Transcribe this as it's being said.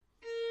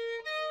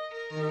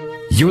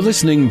You're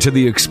listening to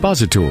the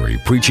expository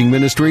preaching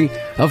ministry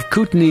of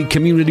Kootenai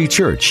Community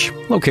Church,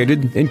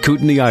 located in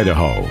Kootenai,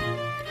 Idaho.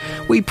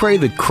 We pray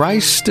that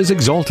Christ is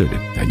exalted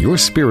and your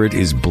spirit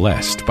is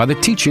blessed by the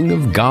teaching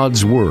of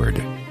God's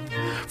Word.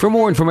 For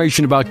more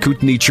information about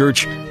Kootenai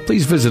Church,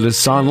 please visit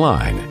us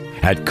online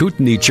at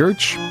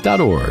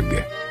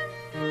kootenaichurch.org.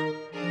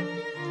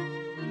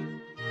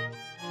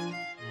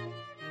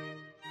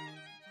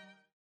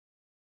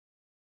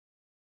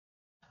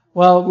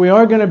 Well, we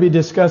are going to be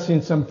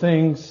discussing some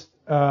things,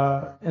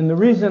 and the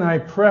reason I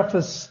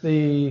preface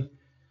the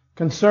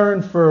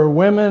concern for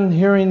women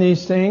hearing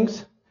these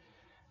things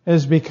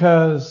is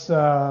because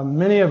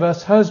many of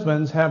us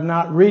husbands have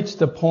not reached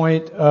the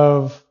point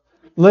of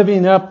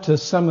living up to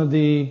some of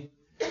the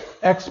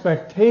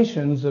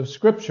expectations of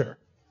Scripture.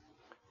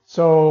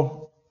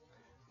 So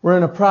we're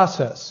in a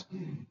process.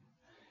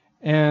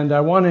 And I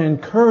want to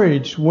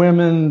encourage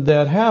women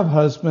that have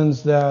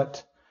husbands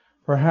that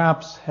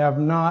perhaps have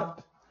not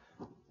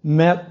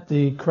met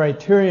the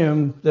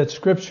criterion that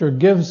Scripture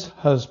gives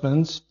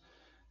husbands,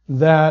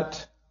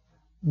 that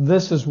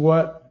this is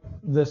what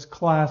this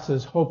class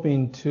is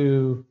hoping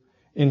to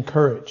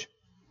encourage.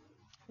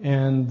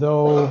 And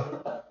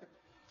though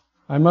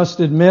I must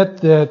admit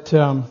that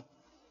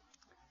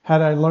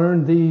had I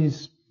learned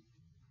these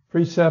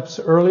precepts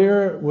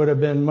earlier, it would have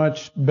been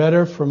much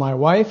better for my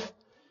wife.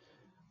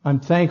 I'm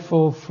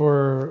thankful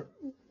for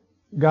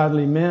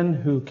godly men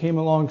who came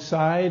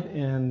alongside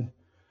and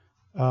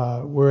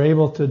were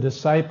able to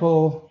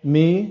disciple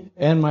me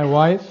and my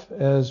wife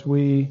as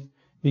we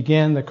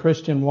began the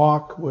Christian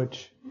walk,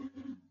 which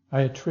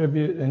I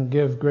attribute and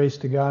give grace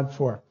to God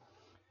for.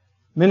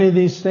 Many of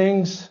these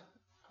things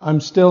I'm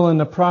still in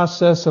the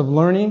process of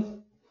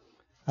learning.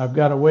 I've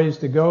got a ways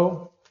to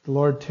go. The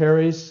Lord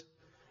tarries.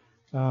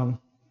 My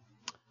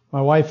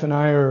wife and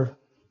I are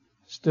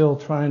still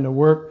trying to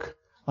work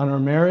on our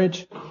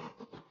marriage.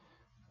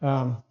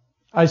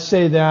 I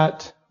say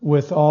that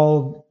with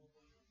all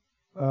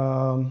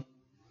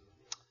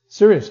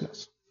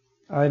seriousness.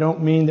 I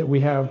don't mean that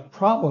we have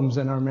problems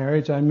in our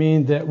marriage. I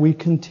mean that we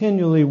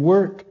continually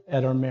work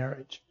at our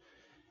marriage.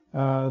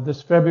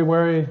 This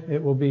February,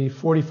 it will be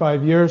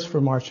 45 years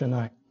for Marcia and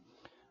I.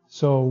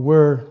 So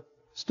we're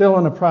still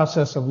in the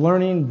process of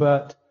learning,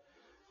 but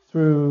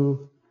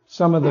through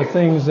some of the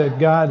things that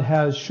God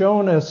has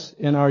shown us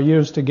in our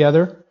years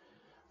together,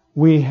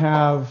 we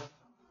have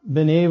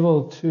been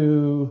able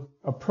to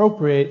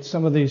appropriate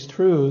some of these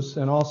truths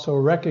and also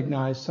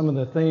recognize some of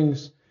the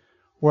things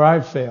where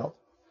I've failed.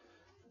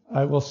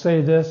 I will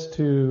say this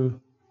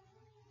to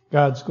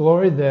God's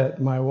glory,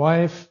 that my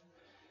wife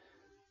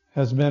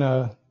has been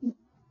an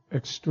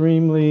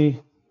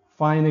extremely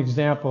fine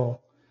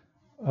example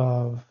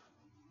of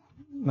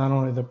not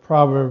only the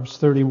Proverbs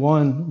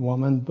 31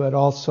 woman, but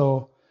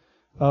also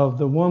of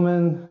the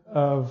woman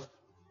of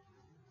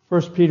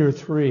 1 Peter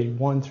 3,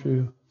 1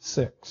 through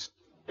 6.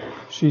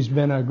 She's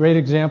been a great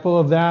example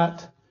of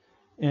that.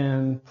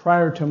 And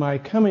prior to my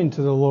coming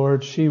to the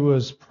Lord, she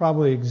was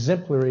probably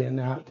exemplary in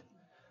that,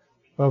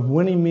 of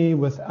winning me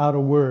without a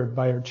word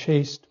by her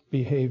chaste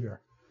behavior.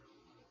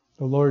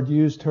 The Lord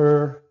used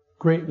her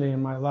greatly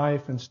in my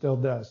life and still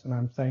does, and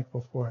I'm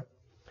thankful for it.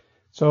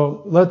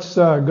 So let's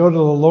go to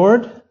the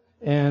Lord,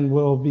 and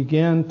we'll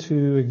begin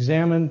to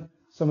examine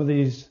some of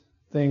these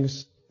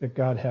things that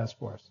God has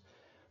for us.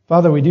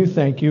 Father, we do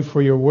thank you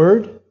for your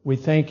word. We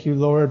thank you,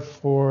 Lord,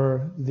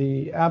 for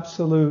the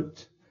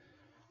absolute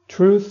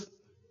truth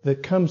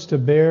that comes to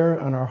bear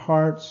on our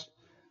hearts,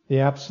 the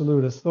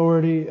absolute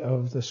authority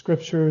of the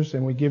Scriptures.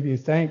 And we give you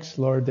thanks,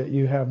 Lord, that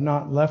you have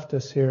not left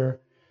us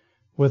here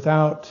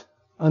without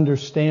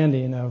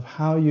understanding of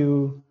how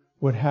you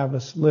would have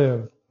us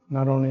live,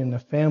 not only in the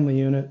family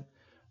unit,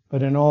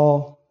 but in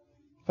all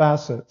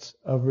facets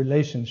of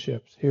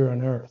relationships here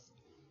on earth.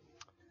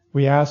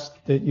 We ask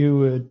that you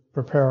would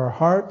prepare our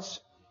hearts,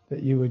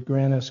 that you would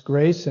grant us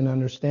grace and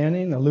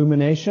understanding,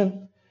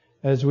 illumination,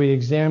 as we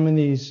examine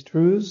these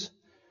truths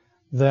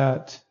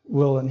that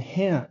will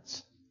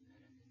enhance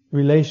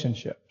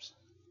relationships.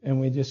 And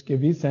we just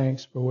give you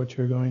thanks for what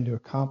you're going to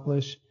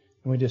accomplish.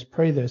 And we just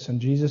pray this in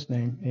Jesus'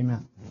 name.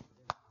 Amen.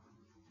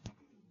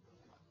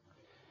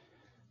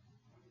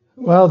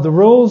 Well, the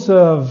rules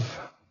of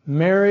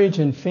marriage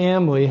and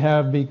family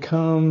have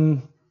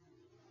become,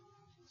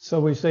 so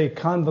we say,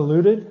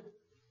 convoluted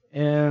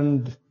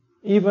and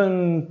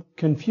even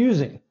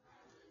confusing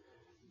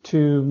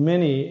to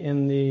many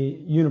in the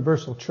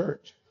universal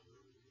church,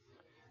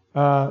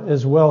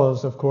 as well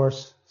as, of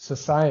course,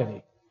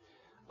 society.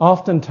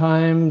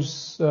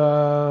 Oftentimes,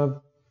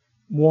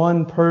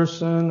 one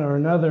person or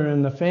another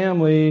in the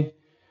family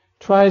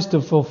tries to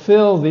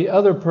fulfill the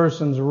other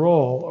person's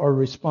role or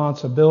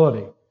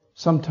responsibility.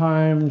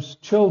 Sometimes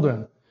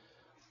children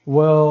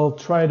will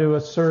try to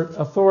assert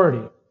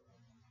authority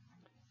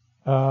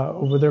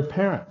over their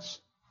parents.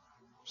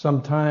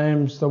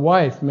 Sometimes the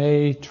wife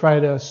may try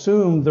to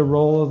assume the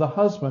role the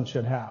husband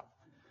should have.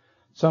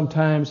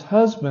 Sometimes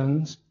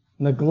husbands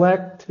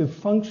neglect to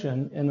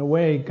function in the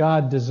way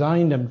God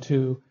designed them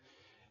to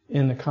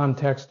in the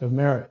context of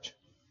marriage.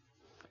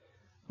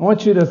 I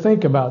want you to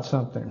think about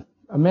something.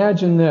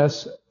 Imagine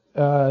this,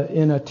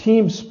 in a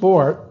team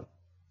sport,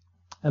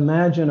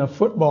 imagine a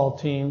football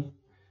team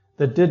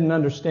that didn't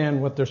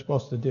understand what they're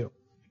supposed to do.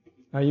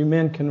 Now, you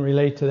men can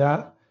relate to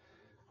that.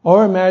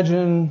 Or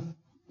imagine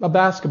a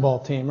basketball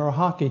team or a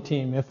hockey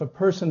team if a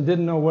person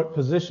didn't know what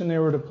position they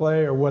were to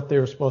play or what they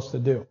were supposed to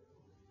do.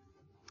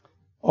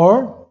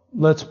 Or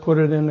let's put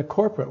it in the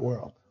corporate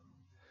world.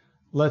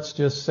 Let's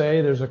just say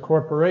there's a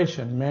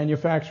corporation,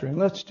 manufacturing.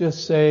 Let's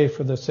just say,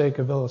 for the sake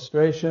of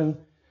illustration,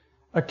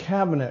 a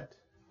cabinet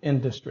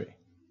industry.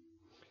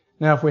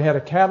 Now, if we had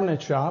a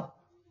cabinet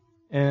shop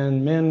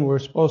and men were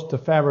supposed to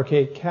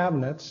fabricate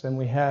cabinets and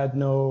we had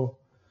no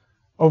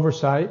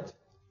oversight,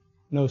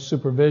 no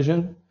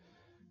supervision,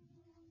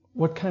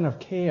 what kind of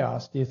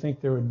chaos do you think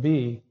there would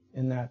be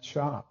in that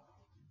shop?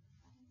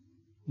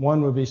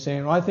 One would be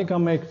saying, well, I think I'll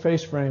make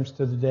face frames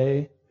for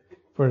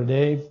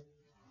today.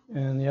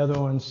 And the other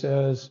one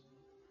says,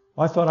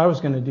 well, I thought I was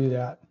going to do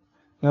that.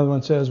 Another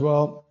one says,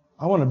 well,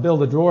 I want to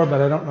build a drawer, but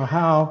I don't know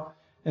how.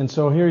 And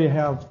so here you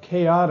have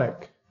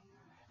chaotic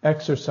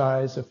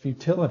exercise of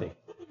futility.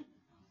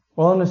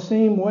 Well, in the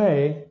same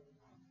way,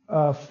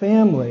 a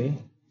family,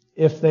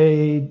 if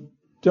they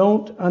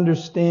don't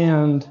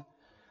understand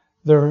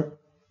their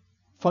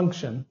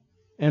function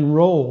and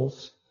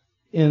roles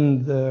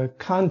in the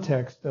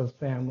context of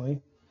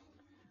family,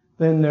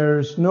 then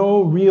there's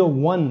no real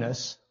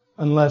oneness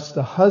unless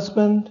the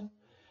husband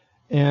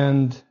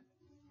and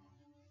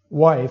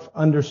wife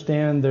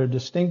understand their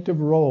distinctive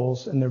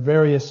roles and their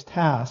various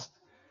tasks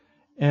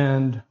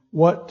and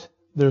what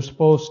they're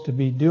supposed to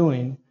be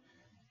doing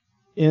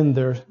in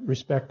their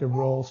respective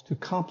roles to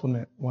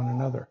complement one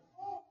another.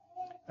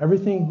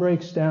 Everything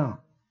breaks down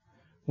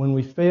when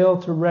we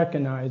fail to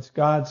recognize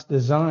God's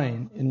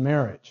design in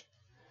marriage.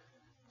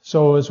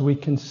 So as we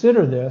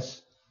consider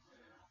this,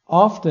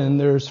 often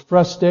there's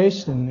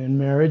frustration in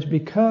marriage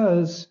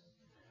because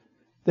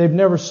they've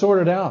never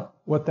sorted out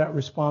what that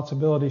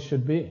responsibility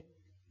should be.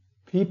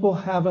 People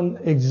haven't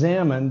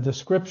examined the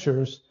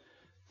scriptures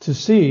to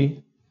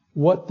see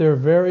what their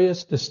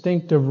various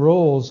distinctive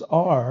roles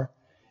are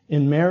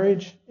in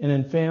marriage and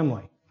in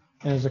family.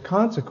 And as a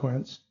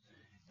consequence,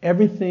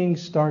 everything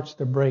starts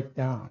to break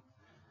down.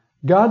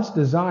 God's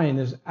design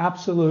is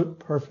absolute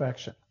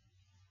perfection.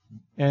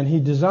 And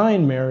He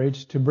designed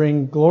marriage to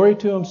bring glory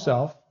to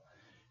Himself.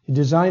 He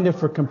designed it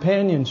for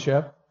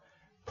companionship,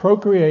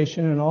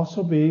 procreation, and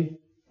also be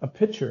a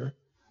picture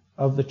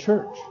of the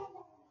church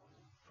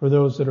for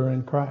those that are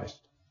in Christ.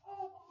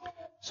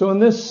 So in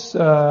this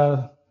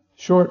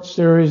short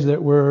series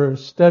that we're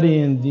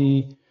studying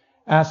the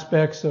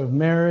aspects of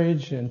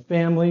marriage and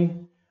family,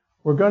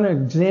 we're going to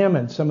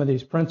examine some of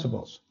these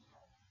principles.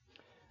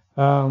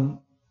 One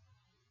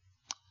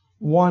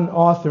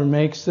author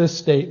makes this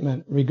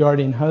statement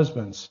regarding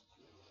husbands.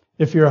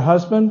 If you're a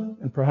husband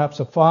and perhaps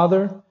a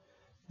father,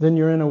 then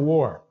you're in a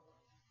war.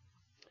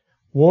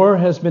 War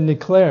has been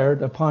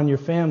declared upon your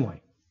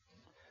family.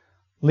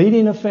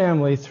 Leading a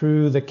family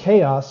through the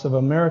chaos of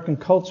American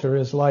culture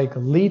is like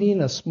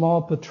leading a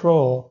small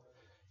patrol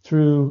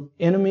through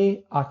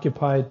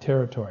enemy-occupied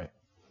territory.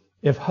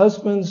 If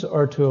husbands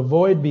are to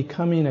avoid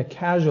becoming a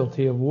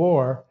casualty of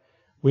war,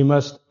 we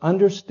must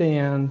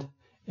understand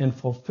and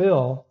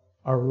fulfill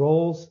our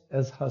roles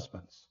as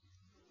husbands.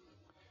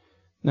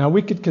 Now,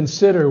 we could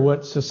consider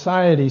what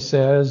society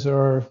says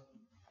or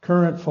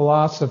current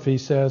philosophy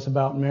says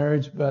about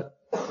marriage, but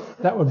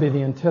that would be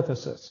the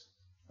antithesis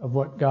of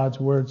what God's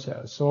Word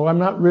says. So I'm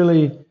not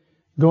really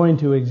going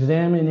to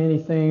examine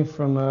anything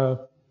from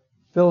a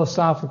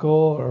philosophical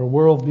or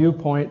world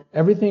viewpoint.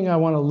 Everything I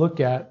want to look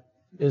at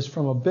is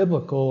from a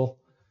biblical,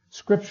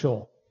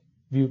 scriptural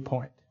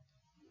viewpoint.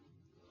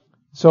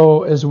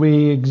 So as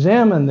we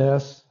examine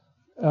this,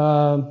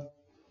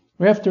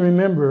 we have to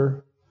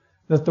remember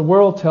that the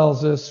world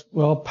tells us,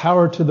 well,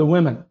 power to the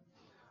women,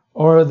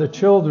 or the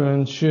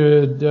children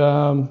should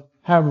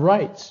have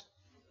rights.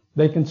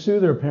 They can sue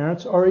their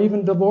parents or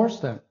even divorce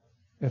them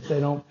if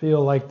they don't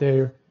feel like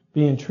they're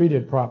being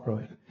treated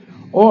properly.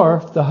 Or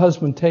if the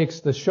husband takes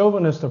the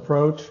chauvinist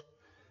approach,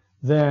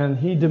 then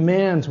he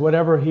demands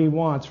whatever he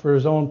wants for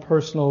his own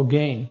personal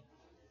gain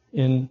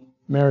in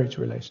marriage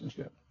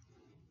relationship.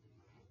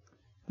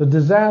 The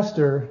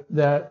disaster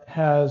that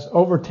has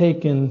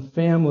overtaken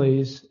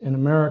families in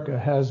America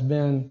has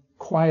been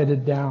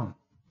quieted down.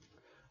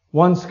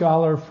 One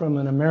scholar from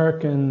an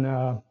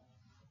American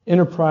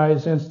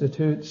Enterprise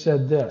Institute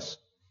said this: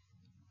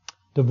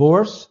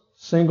 divorce,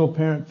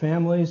 single-parent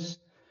families,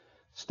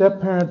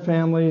 step-parent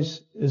families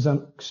is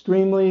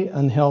extremely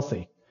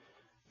unhealthy.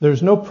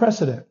 There's no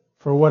precedent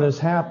for what has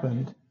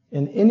happened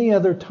in any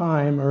other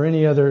time or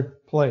any other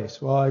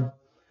place. Well,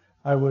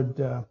 I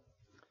would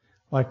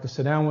like to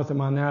sit down with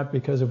him on that,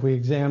 because if we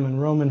examine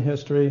Roman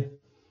history,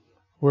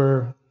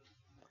 we're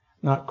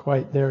not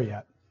quite there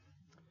yet.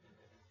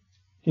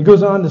 He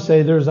goes on to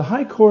say there's a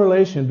high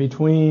correlation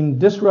between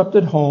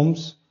disrupted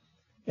homes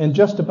and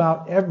just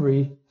about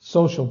every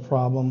social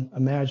problem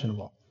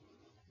imaginable.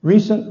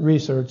 Recent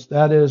research,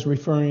 that is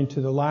referring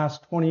to the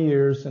last 20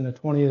 years in the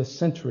 20th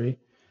century,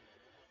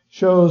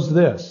 shows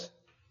this.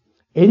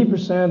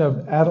 80%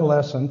 of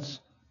adolescents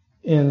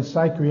in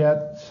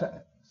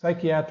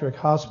psychiatric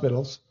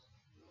hospitals,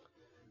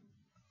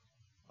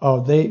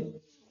 they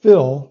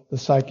fill the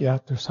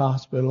psychiatric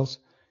hospitals,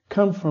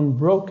 come from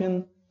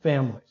broken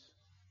families.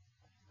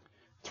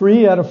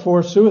 3 out of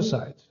 4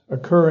 suicides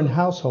occur in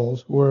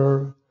households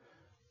where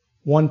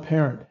one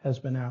parent has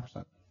been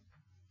absent.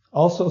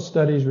 Also,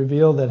 studies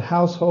reveal that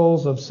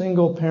households of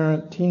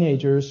single-parent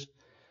teenagers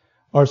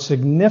are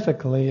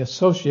significantly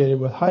associated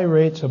with high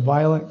rates of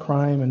violent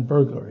crime and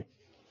burglary.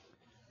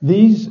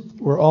 These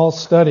were all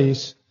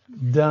studies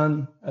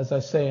done, as I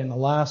say, in the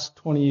last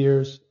 20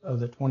 years of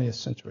the 20th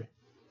century.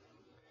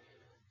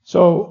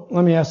 So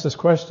let me ask this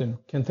question.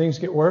 Can things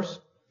get worse?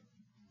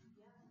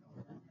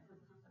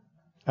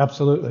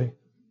 Absolutely.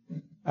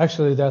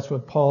 Actually, that's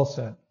what Paul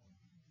said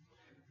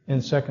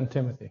in 2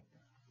 Timothy. It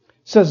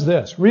says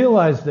this,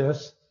 realize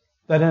this,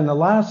 that in the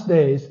last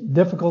days,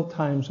 difficult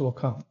times will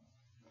come.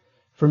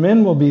 For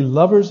men will be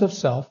lovers of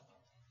self,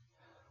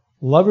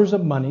 lovers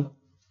of money,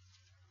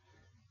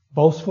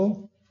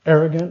 boastful,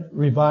 arrogant,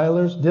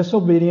 revilers,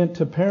 disobedient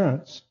to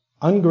parents,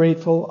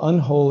 ungrateful,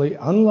 unholy,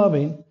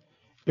 unloving,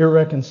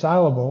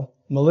 irreconcilable,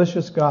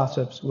 malicious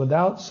gossips,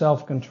 without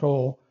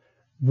self-control,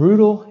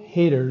 brutal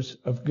haters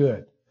of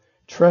good,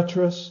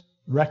 treacherous,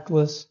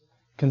 reckless,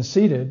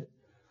 conceited,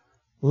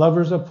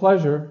 lovers of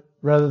pleasure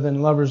rather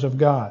than lovers of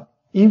God.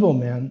 Evil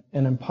men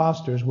and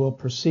impostors will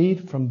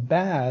proceed from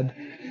bad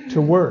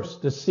to worse,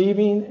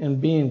 deceiving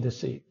and being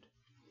deceived.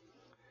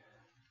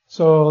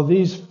 So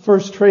these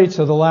first traits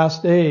of the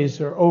last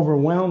days are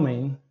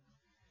overwhelming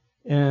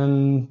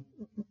in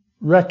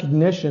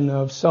recognition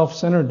of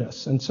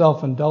self-centeredness and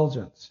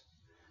self-indulgence,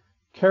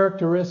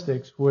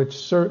 characteristics which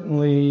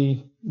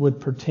certainly would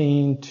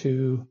pertain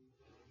to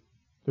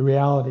the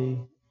reality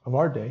of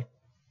our day.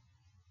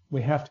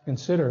 We have to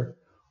consider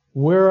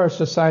where our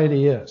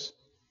society is.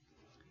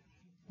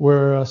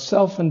 We're a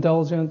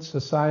self-indulgent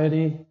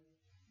society.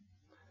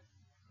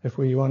 If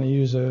we want to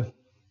use a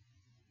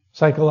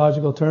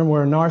psychological term,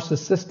 we're a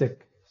narcissistic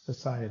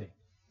society.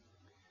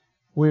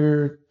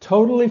 We're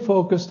totally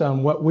focused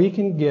on what we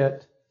can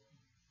get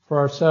for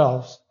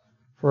ourselves,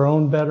 for our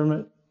own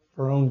betterment,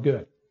 for our own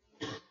good,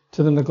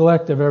 to the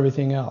neglect of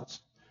everything else.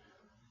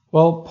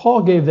 Well,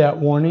 Paul gave that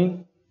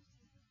warning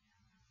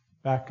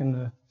back in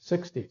the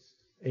 60s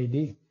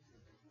AD.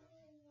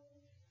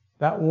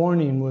 That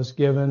warning was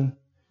given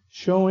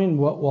showing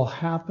what will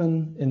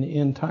happen in the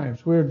end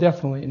times. We're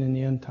definitely in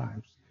the end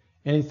times.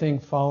 Anything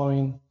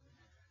following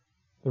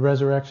the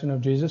resurrection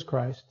of Jesus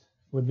Christ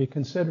would be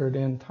considered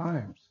end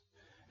times.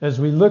 As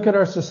we look at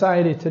our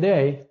society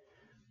today,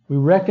 we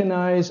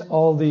recognize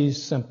all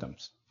these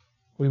symptoms.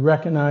 We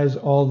recognize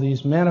all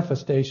these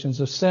manifestations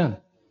of sin.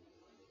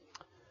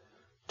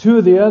 2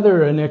 of the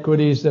other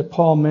iniquities that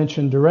Paul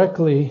mentioned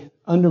directly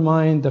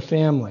undermine the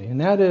family,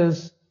 and that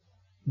is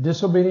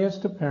disobedience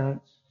to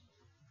parents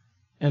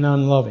and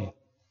unloving.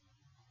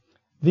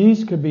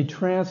 These could be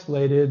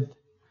translated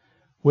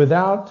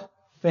without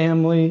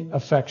family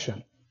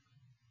affection.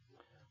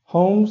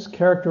 Homes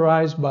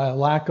characterized by a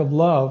lack of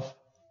love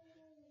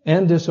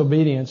and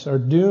disobedience are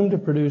doomed to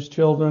produce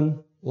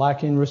children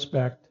lacking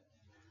respect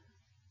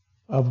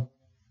of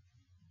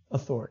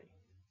authority.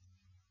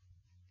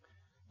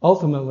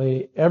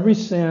 Ultimately, every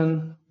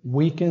sin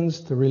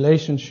weakens the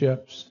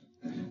relationships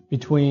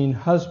between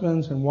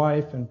husbands and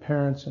wife and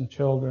parents and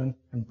children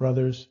and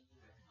brothers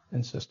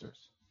and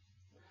sisters.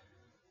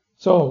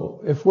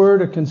 So, if we're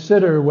to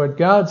consider what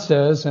God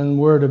says and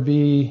we're to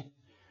be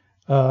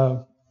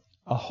a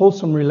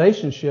wholesome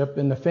relationship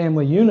in the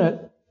family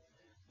unit,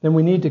 then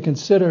we need to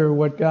consider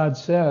what God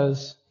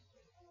says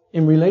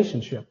in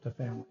relationship to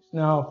families.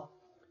 Now,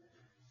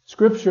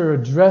 Scripture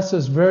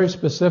addresses very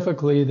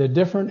specifically the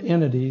different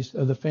entities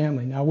of the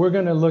family. Now, we're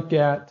going to look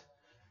at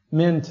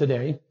men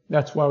today.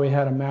 That's why we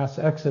had a mass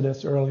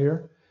exodus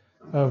earlier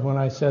when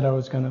I said I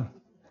was going to.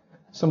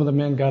 Some of the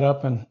men got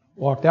up and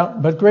walked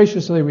out, but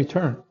graciously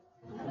returned.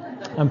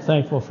 I'm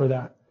thankful for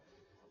that.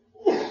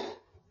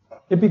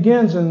 It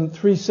begins in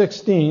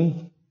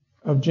 3:16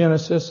 of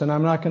Genesis, and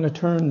I'm not going to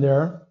turn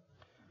there.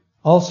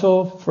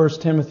 Also, 1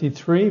 Timothy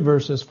 3,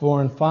 verses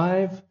 4 and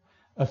 5,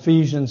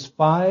 Ephesians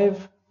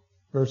 5,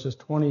 verses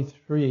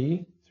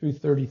 23 through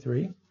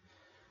 33,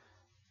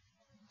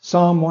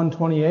 Psalm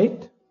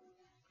 128,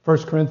 1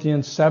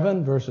 Corinthians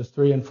 7, verses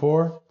 3 and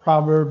 4,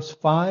 Proverbs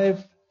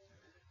 5,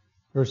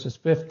 verses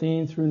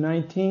 15 through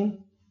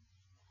 19.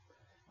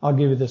 I'll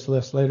give you this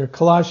list later.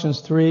 Colossians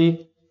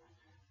 3,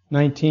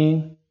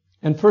 19,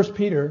 and 1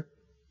 Peter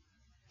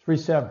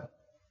 3:7,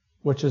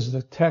 which is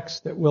the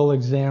text that we'll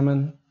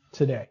examine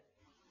today.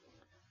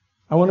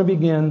 I want to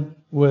begin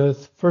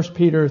with 1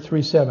 Peter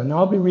 3:7. Now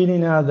I'll be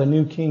reading out of the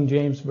New King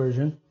James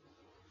Version.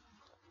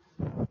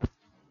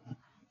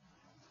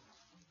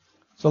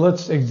 So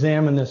let's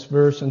examine this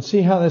verse and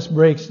see how this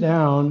breaks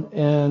down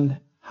and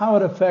how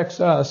it affects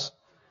us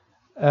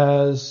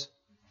as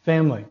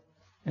family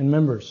and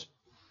members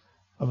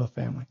of a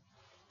family.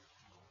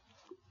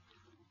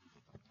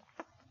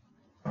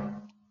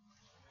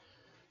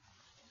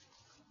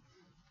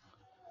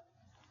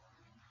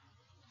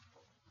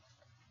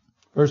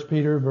 1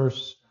 Peter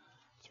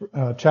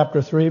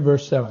chapter 3,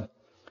 verse 7.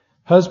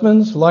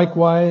 Husbands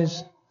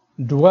likewise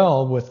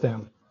dwell with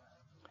them,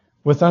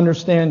 with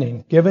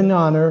understanding, giving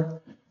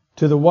honor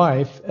to the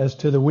wife as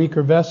to the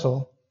weaker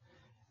vessel,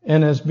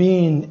 and as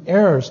being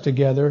heirs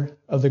together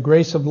of the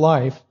grace of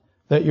life,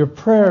 that your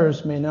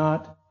prayers may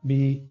not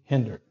be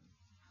hindered.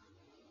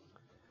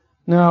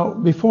 Now,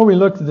 before we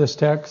look at this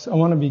text, I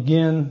want to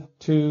begin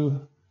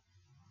to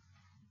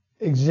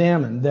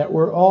examine that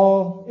we're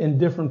all in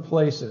different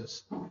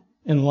places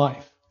in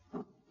life.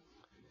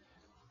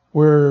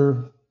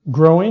 We're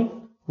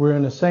growing. We're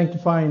in a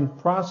sanctifying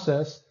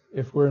process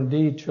if we're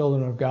indeed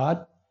children of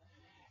God.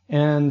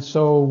 And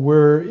so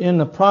we're in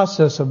the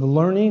process of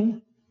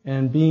learning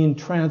and being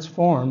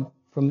transformed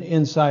from the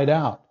inside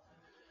out.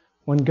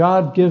 When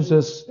God gives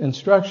us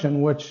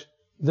instruction, which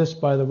this,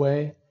 by the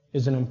way,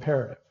 is an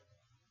imperative.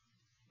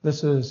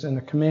 This is in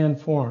a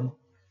command form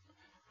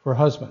for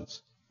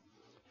husbands.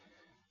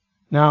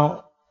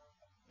 Now,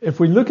 if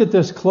we look at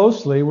this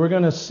closely, we're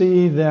going to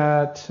see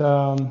that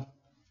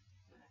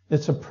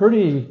it's a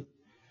pretty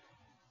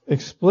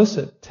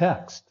explicit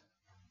text,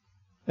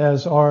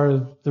 as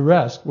are the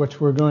rest, which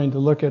we're going to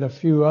look at a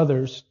few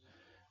others,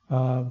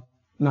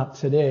 not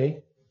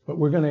today, but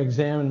we're going to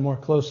examine more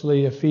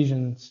closely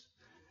Ephesians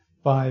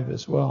 5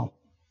 as well.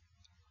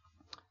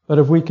 But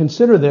if we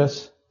consider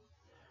this,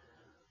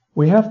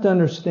 we have to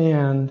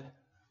understand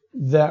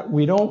that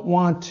we don't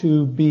want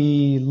to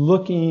be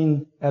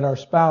looking at our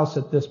spouse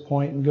at this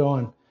point and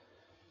going,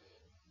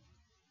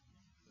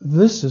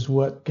 this is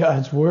what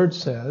God's Word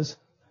says.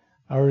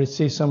 I already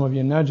see some of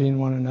you nudging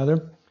one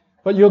another,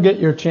 but you'll get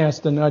your chance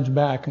to nudge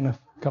back in a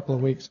couple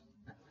of weeks.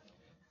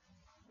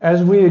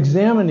 As we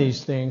examine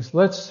these things,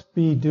 let's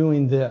be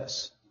doing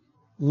this.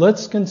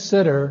 Let's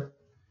consider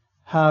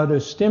how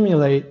to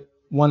stimulate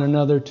one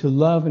another to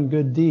love and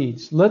good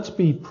deeds. Let's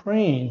be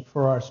praying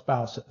for our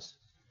spouses,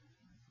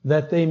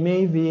 that they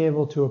may be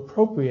able to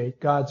appropriate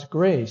God's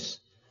grace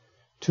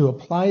to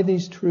apply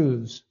these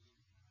truths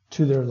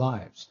to their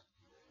lives,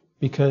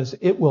 because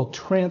it will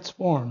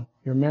transform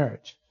your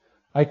marriage.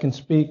 I can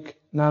speak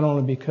not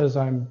only because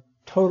I'm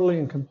totally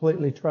and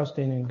completely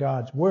trusting in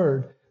God's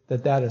Word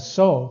that is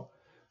so,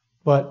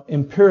 but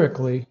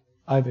empirically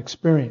I've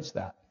experienced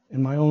that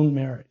in my own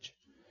marriage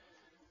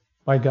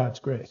by God's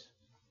grace.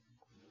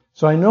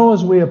 So I know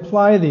as we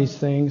apply these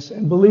things,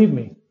 and believe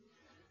me,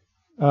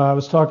 I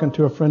was talking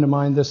to a friend of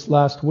mine this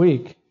last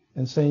week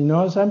and saying,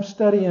 as I'm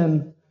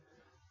studying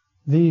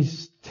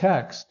these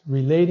texts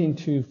relating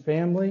to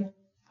family,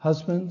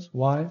 husbands,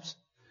 wives,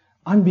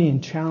 I'm being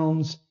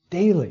challenged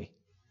daily.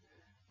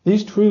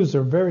 These truths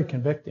are very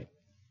convicting.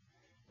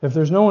 If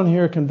there's no one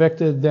here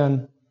convicted,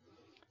 then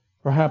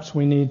perhaps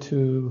we need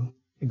to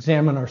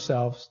examine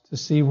ourselves to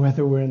see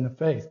whether we're in the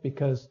faith,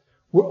 because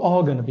we're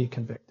all going to be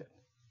convicted.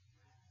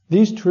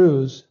 These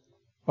truths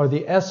are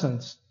the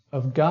essence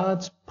of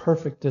God's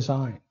perfect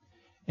design,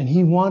 and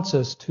He wants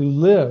us to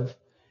live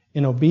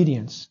in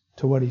obedience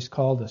to what He's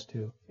called us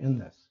to in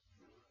this.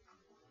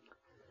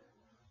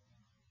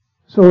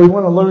 So we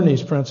want to learn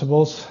these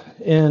principles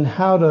and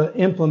how to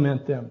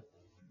implement them.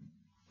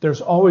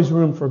 There's always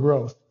room for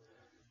growth.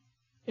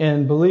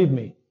 And believe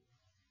me,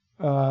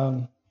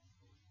 I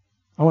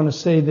want to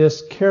say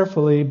this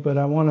carefully, but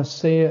I want to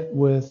say it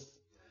with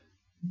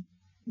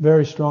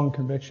very strong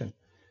conviction.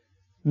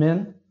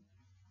 Men,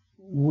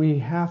 we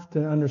have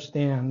to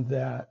understand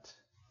that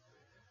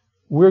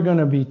we're going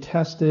to be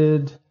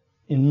tested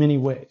in many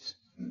ways.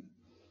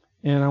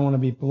 And I want to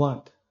be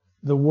blunt.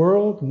 The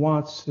world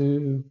wants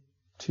to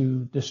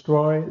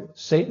destroy,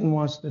 Satan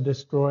wants to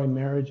destroy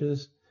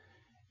marriages,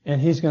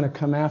 and he's going to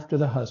come after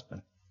the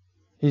husband.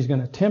 He's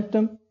going to tempt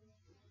him.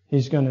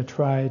 He's going to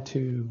try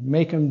to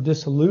make him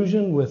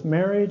disillusioned with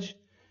marriage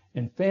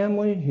and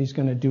family. He's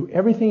going to do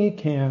everything he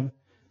can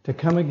to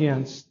come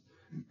against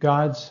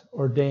God's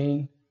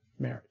ordained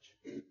marriage.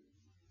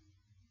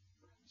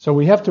 So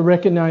we have to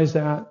recognize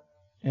that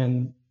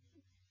and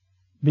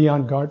be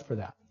on guard for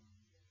that.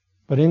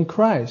 But in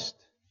Christ,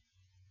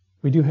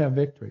 we do have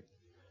victory.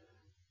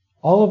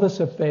 All of us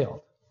have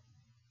failed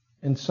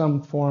in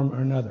some form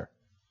or another.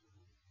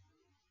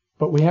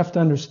 But we have to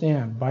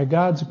understand, by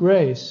God's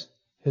grace,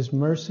 His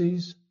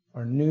mercies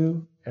are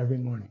new every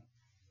morning.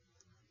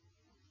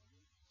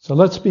 So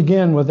let's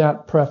begin with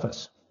that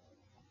preface.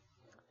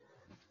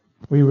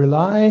 We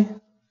rely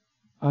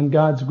on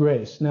God's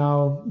grace.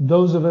 Now,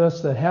 those of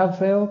us that have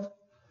failed,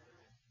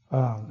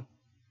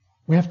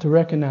 we have to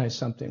recognize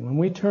something. When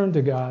we turn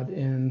to God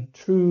in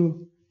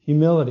true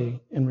humility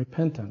and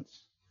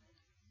repentance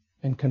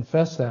and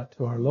confess that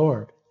to our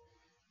Lord,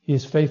 He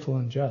is faithful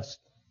and just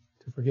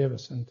to forgive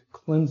us and to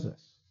cleanse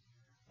us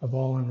of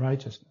all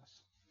unrighteousness.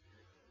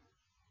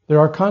 There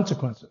are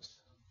consequences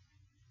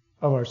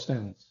of our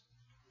sins.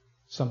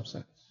 Some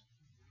sins.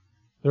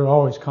 There are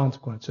always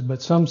consequences,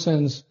 but some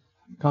sins,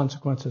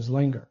 consequences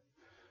linger.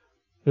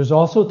 There's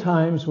also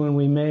times when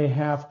we may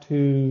have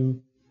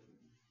to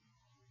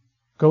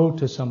go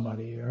to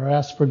somebody or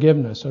ask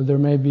forgiveness, or there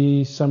may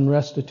be some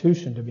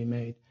restitution to be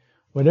made.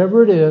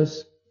 Whatever it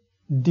is,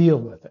 deal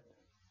with it.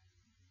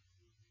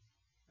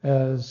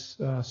 as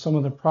some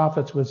of the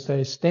prophets would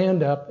say,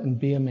 stand up and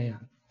be a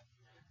man.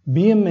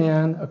 Be a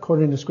man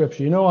according to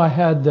Scripture. You know, I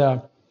had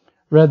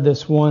read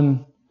this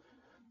one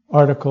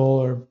article,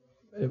 or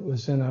it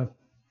was in a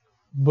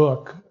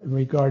book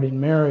regarding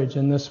marriage,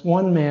 and this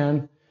one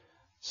man,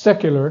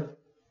 secular,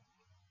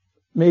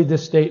 made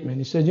this statement.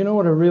 He said, you know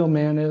what a real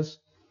man is?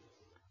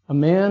 A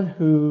man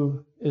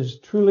who is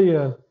truly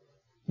a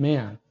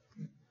man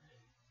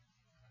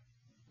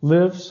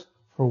lives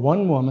for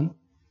one woman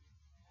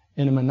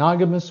in a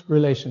monogamous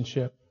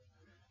relationship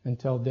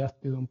until death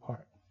do them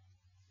part.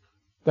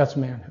 That's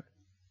manhood.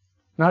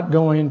 Not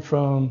going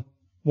from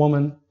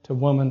woman to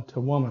woman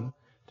to woman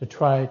to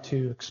try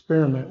to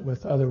experiment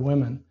with other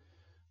women,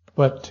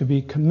 but to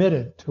be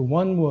committed to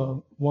one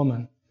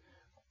woman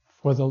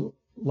for the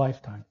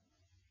lifetime.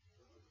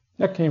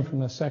 That came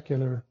from a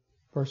secular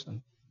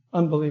person,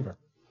 unbeliever.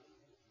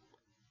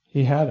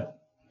 He had it.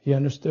 He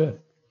understood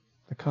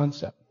the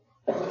concept.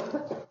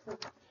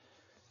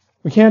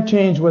 We can't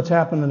change what's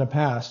happened in the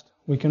past.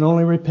 We can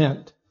only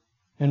repent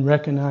and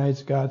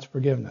recognize God's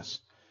forgiveness.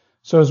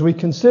 So as we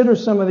consider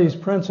some of these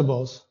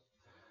principles,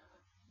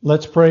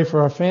 let's pray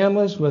for our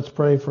families. Let's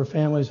pray for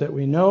families that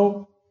we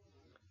know,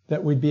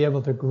 that we'd be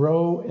able to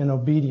grow in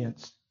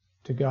obedience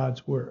to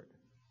God's Word.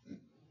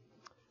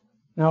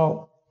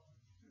 Now,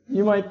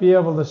 you might be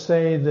able to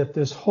say that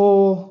this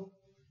whole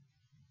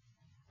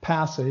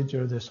passage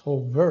or this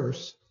whole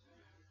verse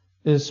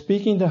is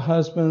speaking to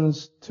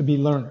husbands to be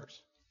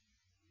learners.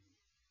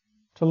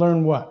 To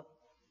learn what?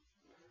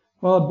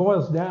 Well, it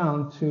boils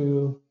down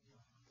to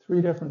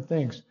three different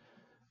things.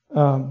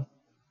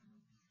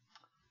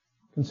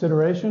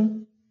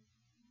 Consideration,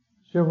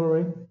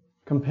 chivalry,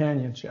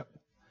 companionship.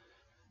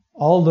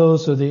 All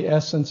those are the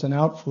essence and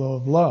outflow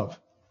of love.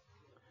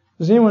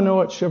 Does anyone know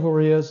what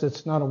chivalry is?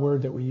 It's not a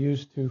word that we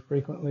use too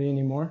frequently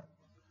anymore.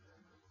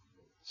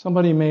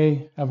 Somebody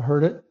may have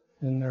heard it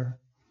and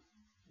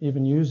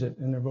even use it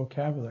in their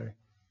vocabulary.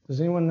 Does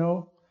anyone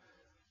know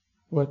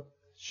what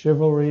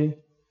chivalry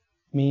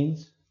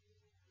means?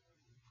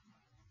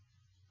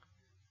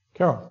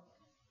 Carol.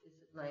 Is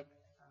it like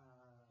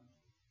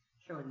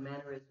showing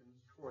mannerisms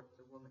towards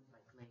the woman,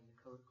 like laying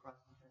the coat across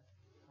the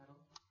saddle?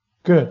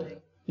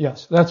 Good.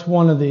 Yes, that's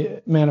one of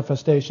the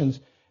manifestations.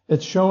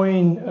 It's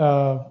showing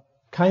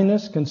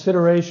kindness,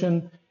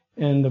 consideration,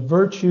 and the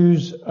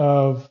virtues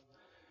of,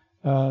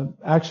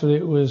 actually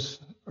it was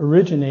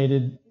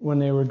originated when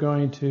they were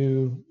going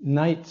to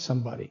knight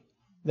somebody.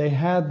 They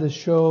had to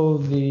show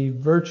the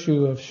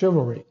virtue of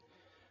chivalry.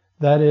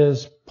 That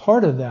is,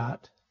 part of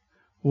that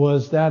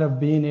was that of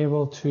being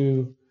able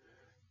to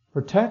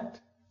protect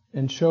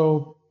and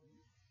show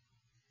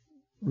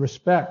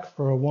respect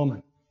for a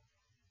woman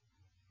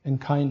and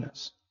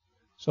kindness.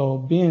 So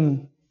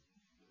being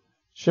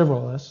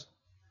chivalrous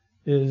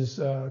is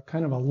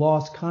kind of a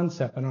lost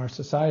concept in our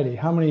society.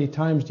 How many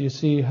times do you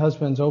see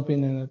husbands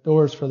opening the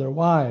doors for their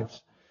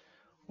wives,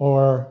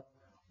 or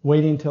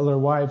waiting till their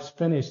wives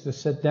finish to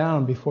sit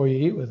down before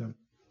you eat with them?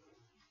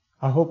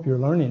 I hope you're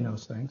learning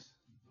those things.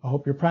 I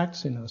hope you're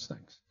practicing those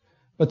things.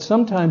 But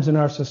sometimes in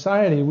our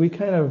society, we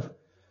kind of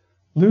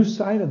lose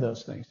sight of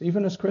those things,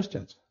 even as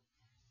Christians.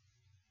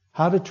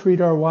 How to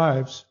treat our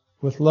wives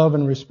with love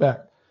and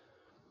respect.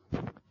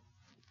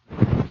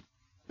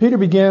 Peter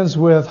begins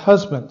with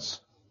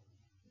husbands.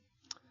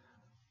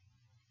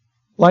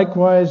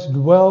 Likewise,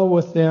 dwell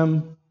with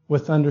them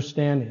with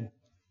understanding.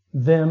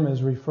 Them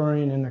is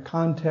referring in the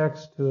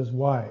context to his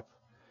wife.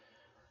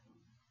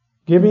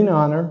 Giving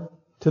honor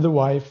to the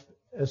wife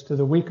as to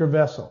the weaker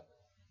vessel,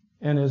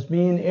 and as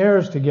being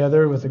heirs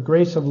together with the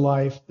grace of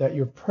life, that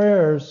your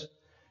prayers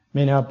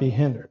may not be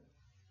hindered.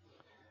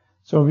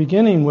 So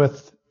beginning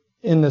with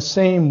in the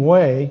same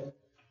way,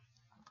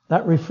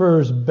 that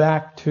refers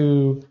back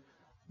to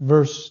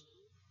verse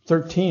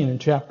 13 in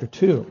chapter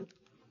 2,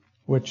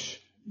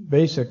 which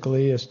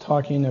basically is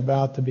talking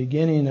about the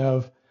beginning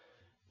of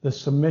the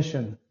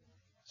submission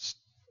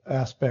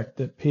aspect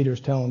that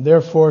Peter's telling.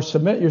 Therefore,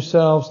 submit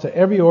yourselves to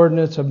every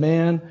ordinance of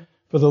man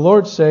for the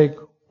Lord's sake,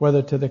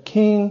 whether to the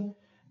king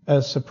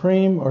as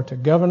supreme or to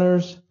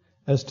governors,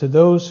 as to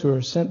those who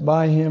are sent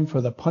by him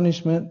for the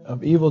punishment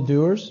of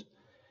evildoers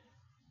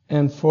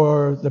and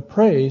for the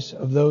praise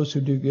of those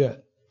who do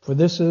good. For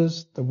this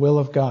is the will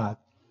of God,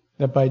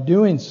 that by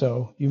doing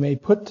so you may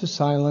put to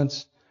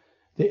silence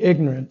the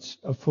ignorance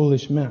of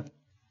foolish men.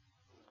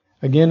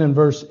 Again in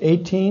verse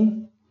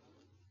 18,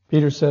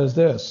 Peter says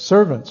this,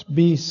 servants,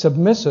 be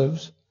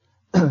submissive,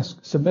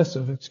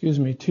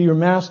 to your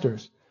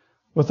masters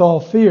with all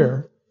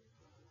fear,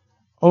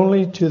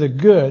 only to the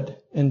good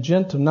and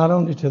gentle, not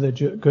only to the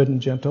good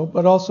and gentle,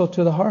 but also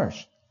to the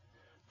harsh.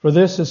 For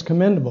this is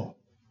commendable,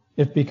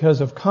 if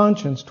because of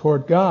conscience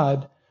toward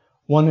God,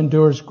 one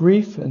endures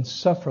grief and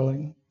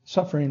suffering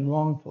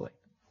wrongfully.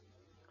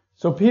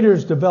 So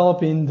Peter's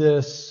developing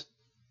this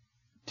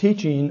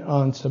teaching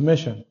on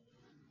submission.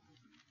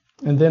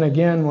 And then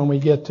again, when we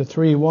get to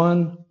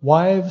 3:1,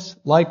 wives,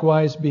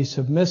 likewise be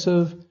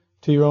submissive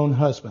to your own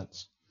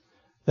husbands,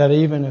 that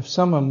even if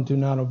some of them do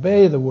not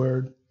obey the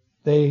word,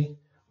 they,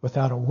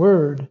 without a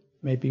word,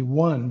 may be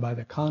won by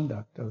the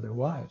conduct of their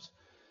wives.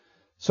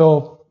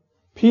 So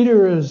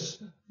Peter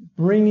is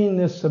bringing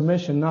this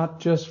submission not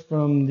just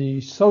from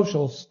the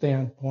social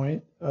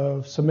standpoint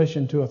of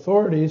submission to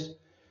authorities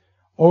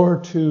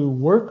or to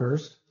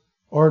workers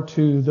or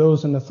to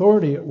those in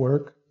authority at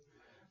work,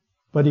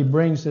 but he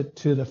brings it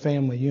to the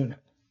family unit.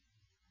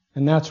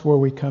 And that's where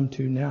we come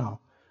to now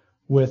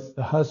with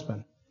the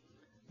husband.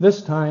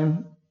 This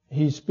time,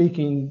 he's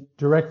speaking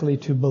directly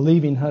to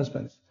believing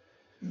husbands.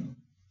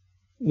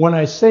 When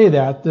I say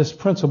that, this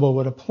principle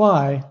would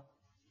apply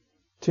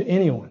to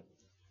anyone.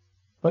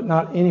 But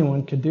not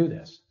anyone could do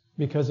this,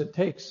 because it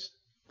takes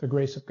the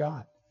grace of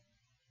God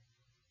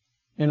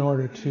in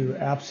order to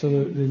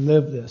absolutely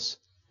live this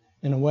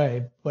in a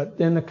way. But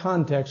in the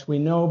context, we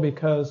know,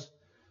 because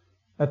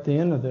at the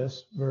end of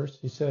this verse,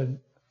 he said,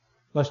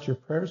 lest your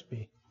prayers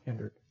be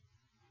hindered.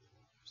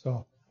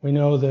 So we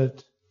know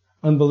that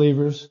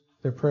unbelievers,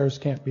 their prayers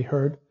can't be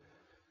heard,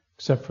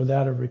 except for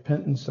that of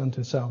repentance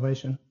unto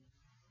salvation.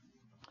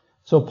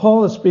 So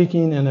Paul is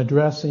speaking and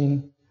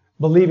addressing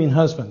believing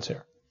husbands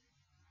here.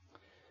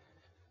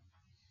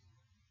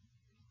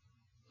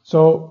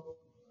 So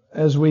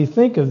as we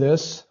think of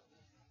this,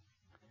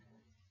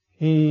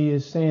 he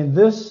is saying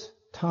this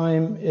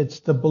time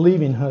it's the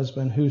believing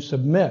husband who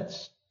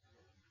submits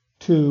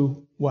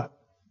to what?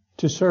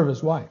 To serve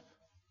his wife.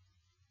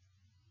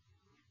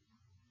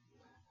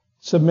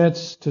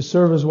 Submits to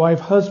serve his wife.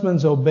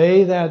 Husbands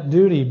obey that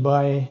duty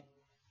by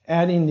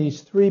adding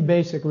these three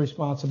basic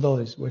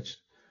responsibilities, which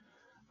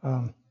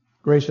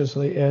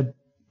graciously Ed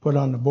put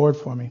on the board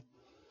for me.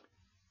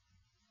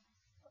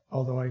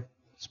 Although I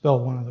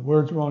spelled one of the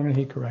words wrong and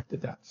he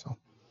corrected that. So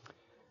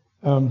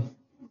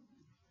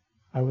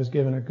I was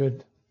given a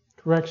good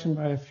correction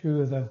by a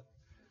few of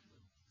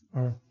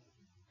our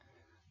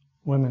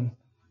women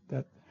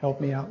that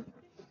helped me out.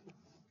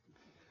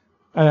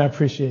 And I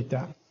appreciate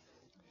that.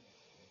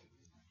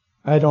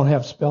 I don't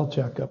have spell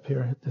check up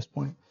here at this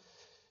point.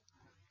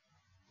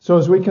 So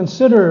as we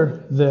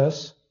consider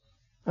this,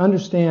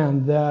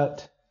 understand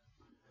that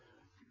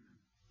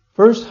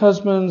first,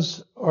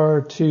 husbands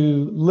are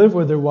to live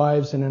with their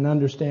wives in an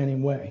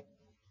understanding way.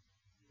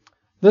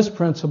 This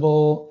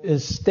principle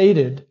is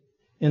stated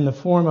in the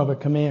form of a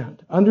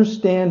command.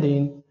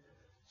 Understanding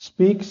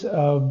speaks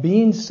of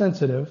being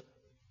sensitive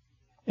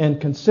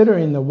and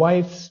considering the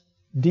wife's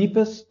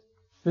deepest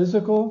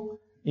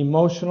physical,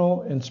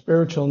 emotional, and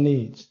spiritual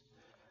needs.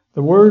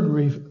 The word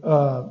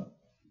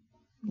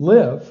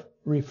live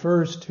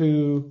refers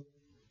to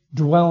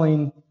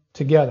dwelling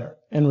together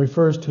and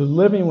refers to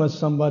living with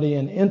somebody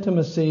in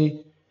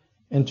intimacy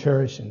and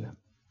cherishing them.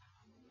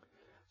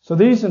 So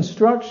these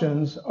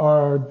instructions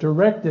are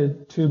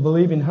directed to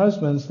believing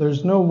husbands.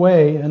 There's no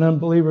way an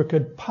unbeliever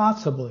could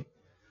possibly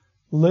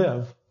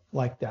live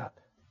like that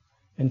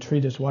and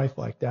treat his wife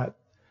like that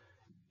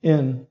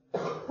in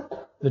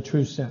the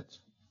true sense.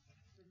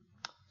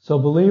 So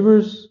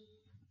believers,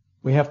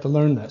 we have to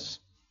learn this.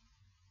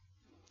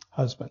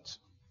 Husbands.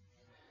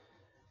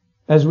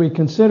 As we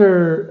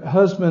consider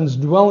husbands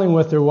dwelling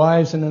with their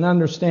wives in an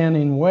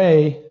understanding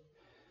way,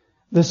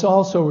 this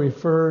also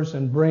refers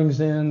and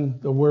brings in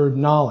the word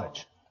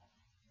knowledge.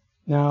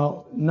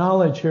 Now,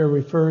 knowledge here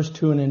refers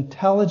to an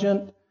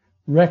intelligent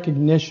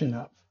recognition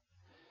of.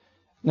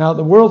 Now,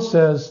 the world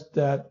says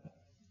that,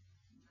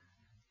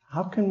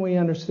 how can we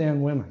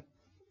understand women?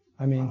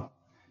 I mean,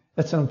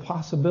 it's an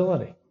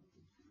impossibility.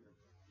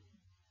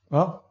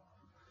 Well,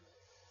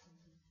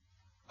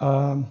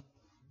 I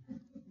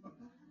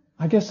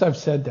guess I've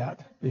said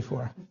that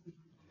before.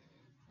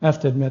 I have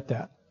to admit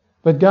that.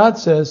 But God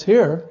says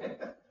here,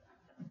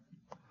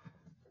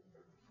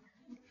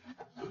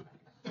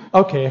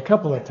 okay, a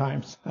couple of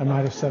times I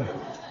might have said it.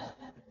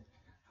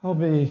 I'll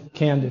be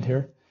candid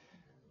here.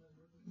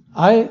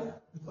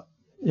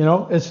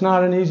 It's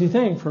not an easy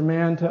thing for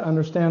man to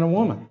understand a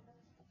woman.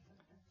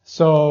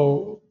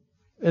 So,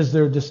 is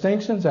there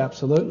distinctions?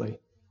 Absolutely.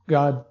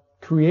 God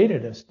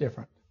created us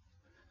different.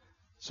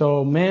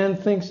 So, man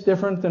thinks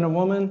different than a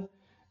woman.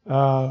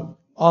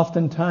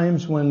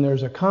 Oftentimes when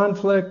there's a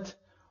conflict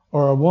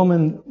or a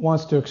woman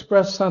wants to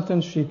express something,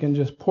 she can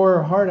just pour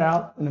her heart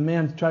out, and a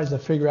man tries to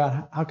figure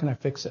out, how can I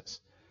fix this?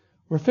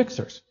 We're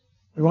fixers.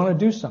 We want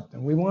to do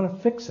something. We want to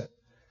fix it.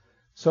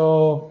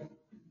 So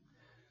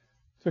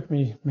it took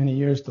me many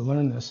years to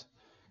learn this.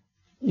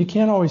 You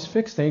can't always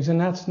fix things, and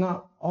that's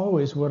not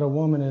always what a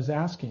woman is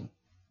asking.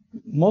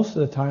 Most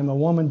of the time, a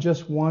woman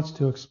just wants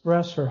to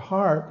express her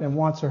heart and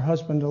wants her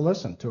husband to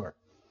listen to her.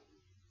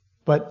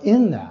 But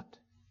in that,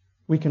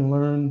 we can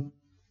learn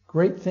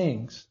great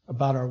things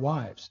about our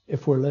wives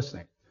if we're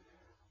listening,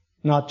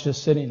 not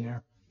just sitting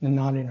there and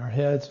nodding our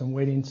heads and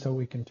waiting so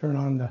we can turn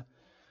on the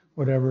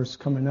whatever's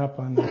coming up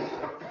on the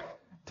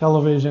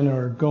television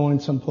or going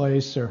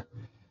someplace,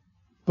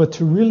 but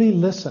to really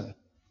listen.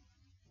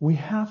 We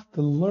have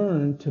to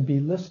learn to be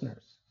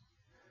listeners.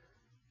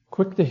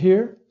 Quick to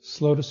hear,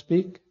 slow to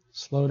speak,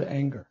 slow to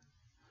anger.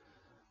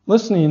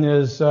 Listening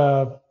is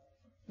a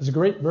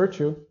great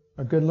virtue.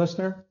 A good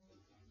listener.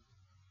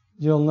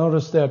 You'll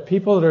notice that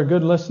people that are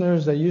good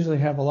listeners, they usually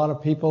have a lot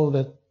of people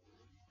that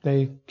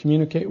they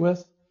communicate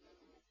with.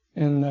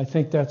 And I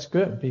think that's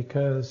good,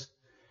 because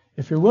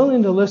if you're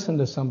willing to listen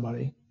to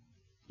somebody,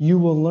 you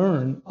will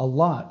learn a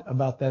lot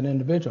about that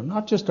individual,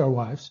 not just our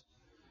wives,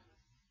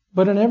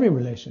 but in every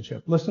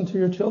relationship. Listen to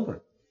your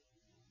children.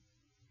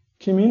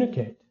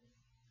 Communicate.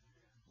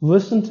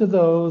 Listen to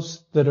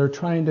those that are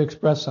trying to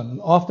express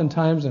something.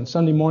 Oftentimes on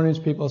Sunday mornings,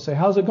 people say,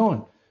 "How's it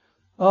going?"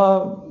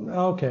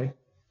 Okay.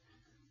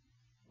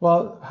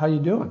 "Well, how you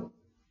doing?"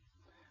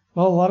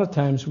 Well, a lot of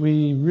times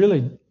we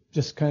really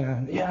just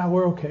kind of, "Yeah,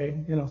 we're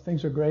okay.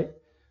 Things are great."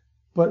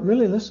 But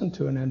really listen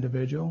to an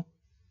individual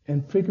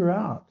and figure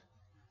out,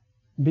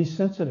 be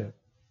sensitive.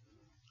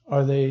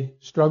 Are they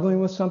struggling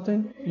with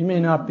something? You may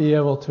not be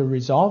able to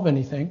resolve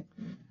anything,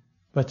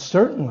 but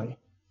certainly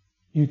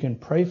you can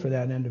pray for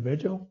that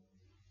individual.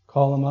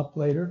 Call them up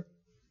later.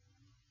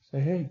 Say,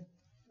 "Hey,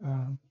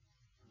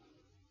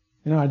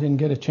 I didn't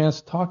get a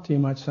chance to talk to you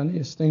much Sunday.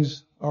 Is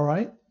things all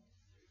right?"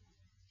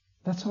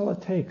 That's all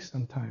it takes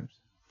sometimes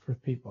for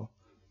people.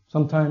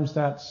 Sometimes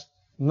that's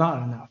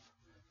not enough.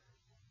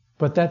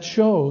 But that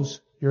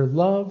shows your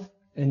love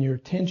and your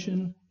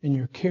attention and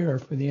your care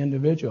for the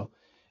individual.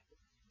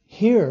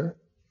 Here,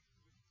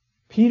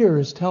 Peter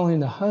is telling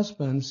the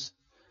husbands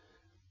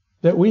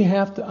that we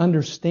have to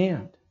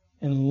understand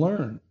and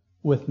learn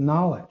with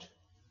knowledge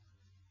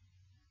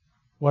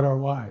what our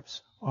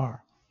wives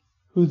are,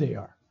 who they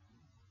are.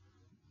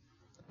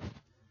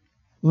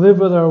 Live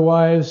with our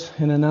wives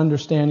in an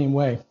understanding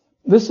way.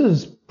 This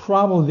is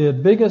probably the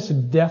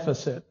biggest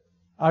deficit,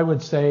 I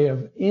would say,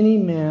 of any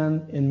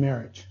man in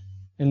marriage,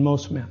 in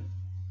most men.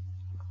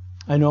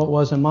 I know it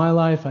was in my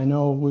life. I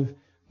know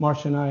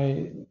Marcia and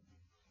I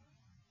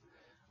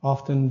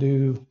often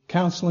do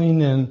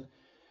counseling, and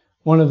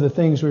one of the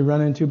things we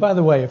run into, by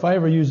the way, if I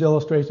ever use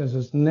illustrations,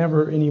 it's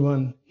never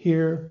anyone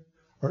here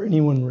or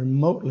anyone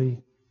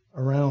remotely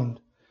around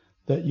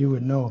that you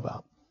would know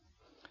about.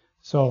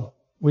 So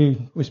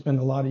we spend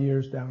a lot of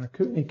years down in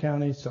Kootenai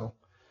County, so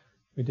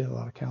we did a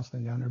lot of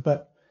counseling down there.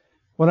 But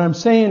what I'm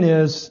saying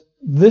is,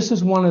 this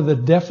is one of the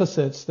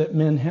deficits that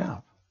men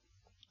have.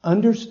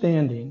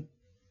 Understanding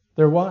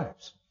their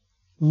wives,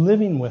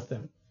 living with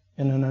them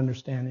in an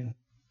understanding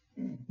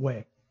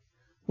way,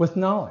 with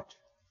knowledge,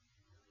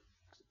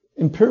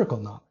 empirical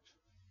knowledge.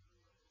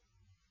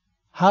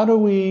 How do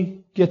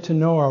we get to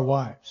know our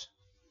wives?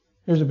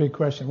 Here's a big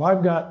question. Well,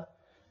 I've got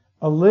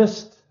a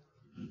list.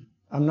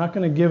 I'm not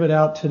going to give it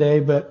out today,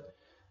 but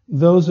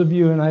those of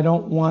you, and I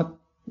don't want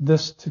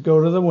this to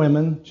go to the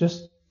women,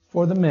 just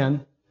for the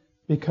men,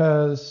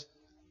 because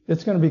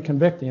it's going to be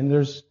convicting.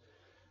 There's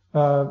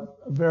a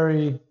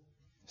very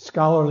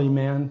scholarly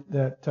man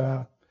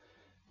that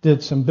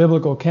did some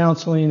biblical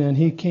counseling, and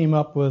he came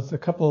up with a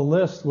couple of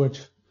lists,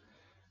 which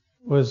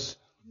was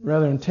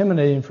rather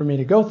intimidating for me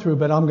to go through,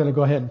 but I'm going to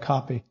go ahead and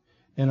copy,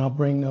 and I'll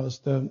bring those.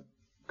 The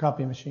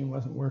copy machine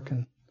wasn't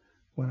working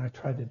when I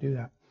tried to do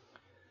that.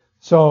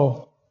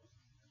 So,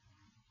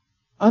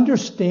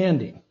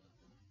 understanding,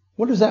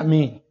 what does that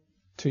mean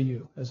to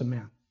you as a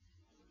man?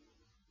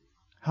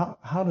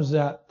 How does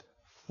that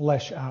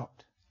flesh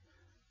out?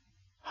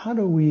 How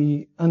do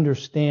we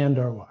understand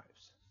our wives?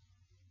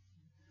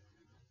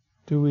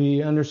 Do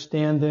we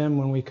understand them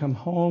when we come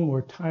home,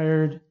 we're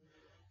tired,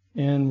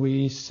 and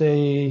we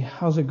say,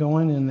 "How's it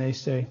going?" And they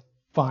say,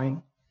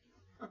 "Fine."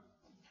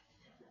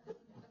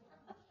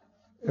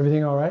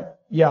 "Everything all right?"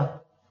 "Yeah."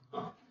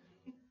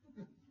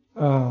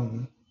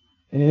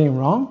 Anything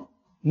wrong?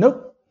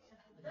 "Nope."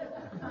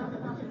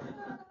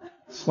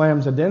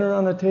 Slams a dinner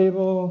on the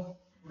table.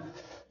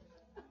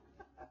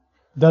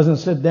 Doesn't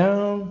sit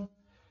down.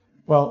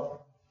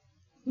 Well,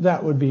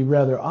 that would be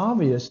rather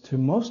obvious to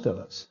most of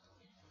us.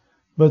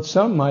 But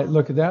some might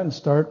look at that and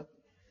start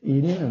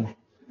eating and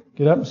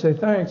get up and say,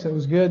 "Thanks, that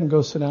was good," and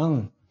go sit down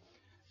and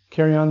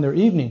carry on their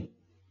evening.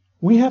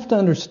 We have to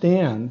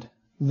understand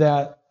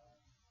that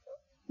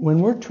when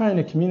we're trying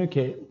to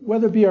communicate,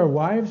 whether it be our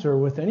wives or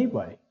with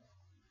anybody,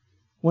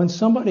 when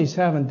somebody's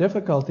having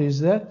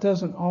difficulties, that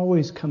doesn't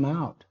always come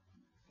out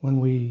when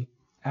we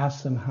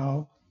ask them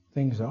how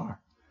things are.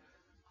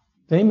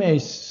 They may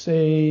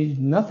say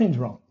nothing's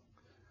wrong,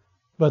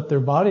 but their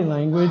body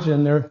language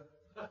and their...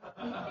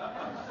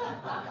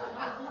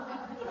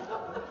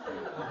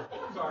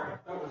 Sorry,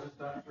 that was just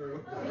not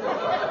true.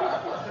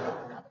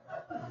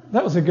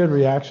 That was a good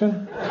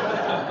reaction.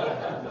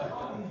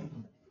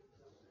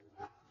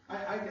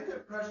 I get the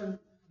impression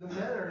the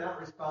men are not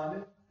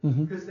responding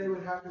because they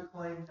would have to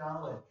claim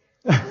knowledge.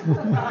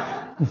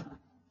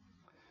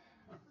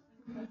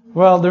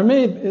 Well, it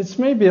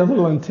may be a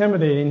little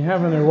intimidating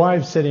having their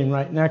wives sitting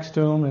right next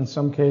to them in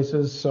some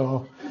cases.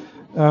 So,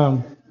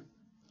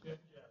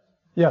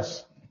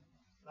 yes.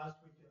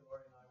 Last weekend,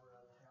 Lori and I were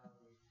out of town.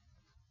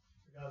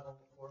 We got home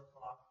at 4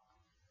 o'clock,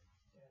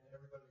 and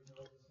everybody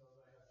knows I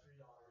have 3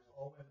 daughters,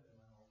 all women in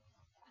my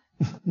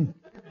home.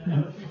 And I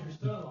have a future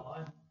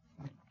son-in-law,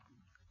 and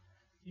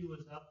he was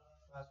up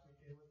last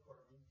weekend with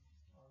Courtney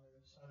on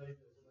a Sunday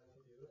visit like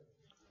they do.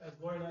 And as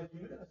Lori and I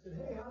came in, I said,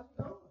 "Hey, how's it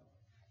going?"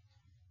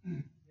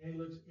 And he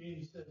looks at me and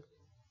he says,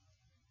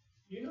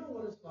 "Do you know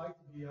what it's like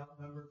to be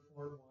outnumbered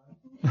 4-1?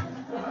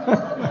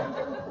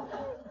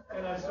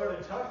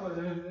 talked about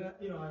it,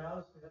 and I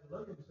honestly had to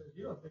look at him and say,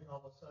 you don't think all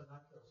of a sudden I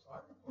feel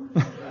sorry for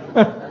you.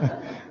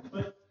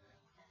 But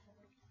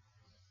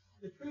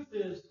the truth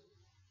is,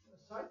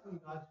 aside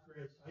from God's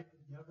grace, I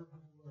could never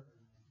have learned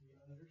the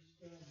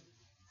understanding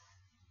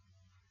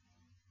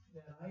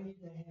that I need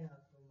to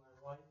have from my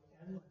wife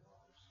and my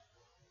daughters.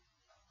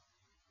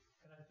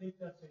 And I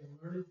think that's a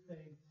learned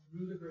thing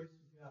through the grace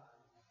of God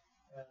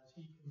as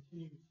He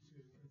continues to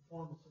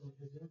conform us into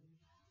His image.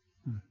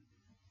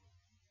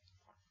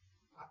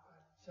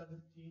 17,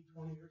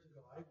 20 years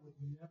ago, I would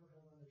never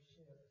have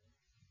understood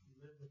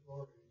live with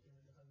glory in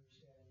an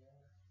understanding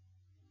manner,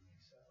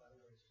 except by the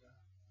grace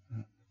of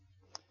God.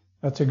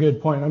 That's a good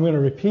point. I'm going to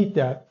repeat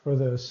that for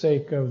the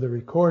sake of the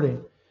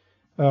recording.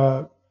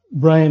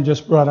 Brian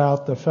just brought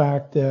out the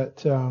fact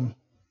that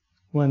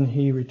when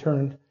he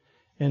returned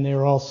and they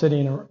were all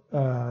sitting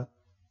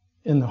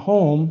in the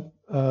home,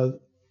 the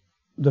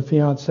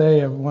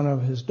fiancée of one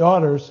of his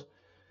daughters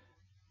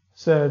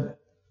said,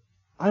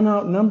 I'm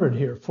outnumbered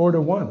here,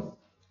 4-1.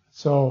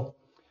 So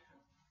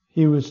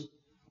he was,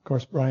 of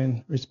course,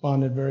 Brian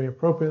responded very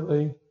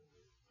appropriately.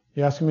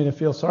 You asking me to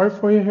feel sorry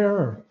for you here?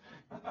 Or?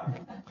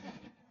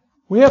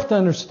 We have to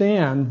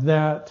understand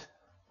that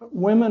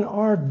women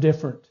are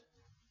different.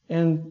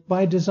 And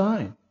by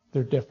design,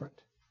 they're different.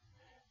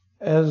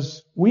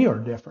 As we are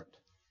different.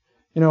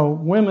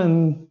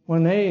 Women,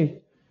 when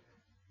they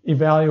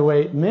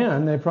evaluate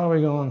men, they're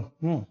probably going,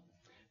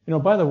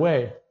 by the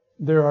way,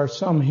 there are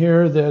some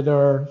here that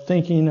are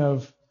thinking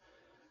of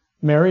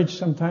marriage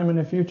sometime in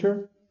the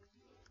future.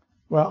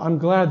 Well, I'm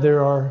glad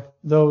there are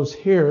those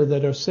here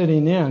that are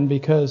sitting in,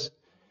 because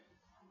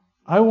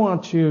I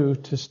want you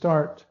to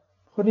start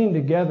putting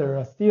together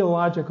a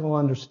theological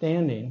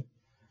understanding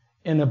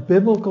and a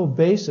biblical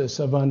basis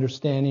of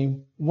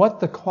understanding what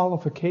the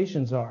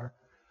qualifications are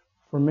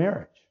for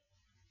marriage.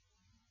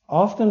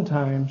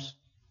 Oftentimes,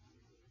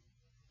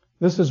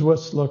 this is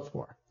what's looked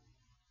for.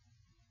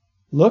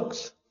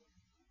 Looks,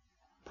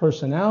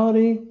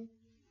 personality,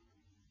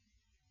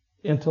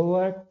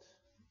 intellect,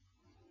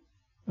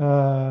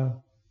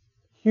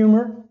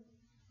 humor,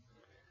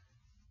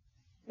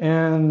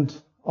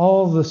 and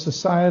all the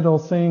societal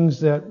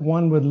things that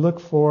one would look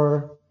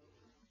for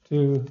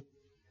to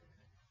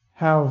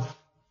have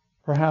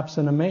perhaps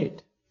in a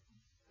mate.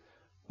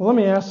 Well, let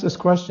me ask this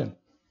question.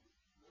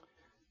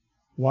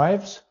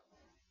 Wives,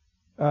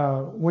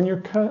 when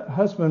your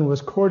husband was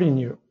courting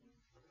you,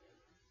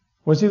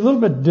 was he a little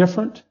bit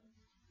different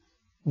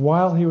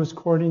while he was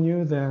courting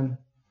you than,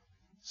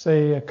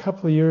 say, a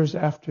couple of years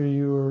after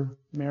you were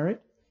married?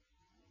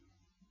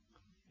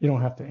 You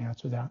don't have to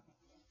answer that.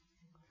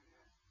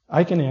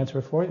 I can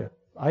answer for you.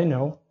 I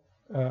know.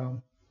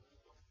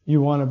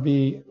 You want to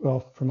be,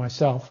 for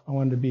myself, I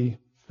wanted to be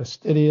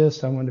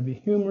fastidious. I wanted to be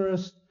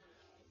humorous.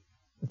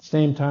 At the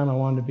same time, I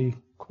wanted to be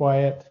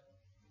quiet,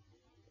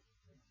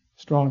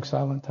 strong,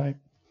 silent type.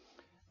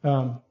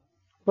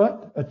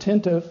 But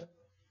attentive.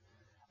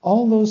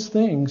 All those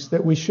things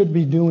that we should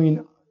be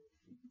doing.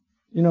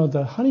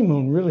 The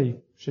honeymoon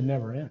really should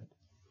never end.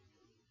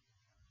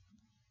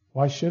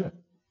 Why should it?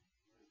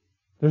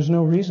 There's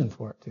no reason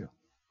for it to.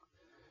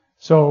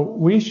 So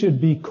we should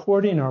be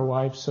courting our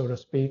wives, so to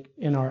speak,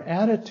 in our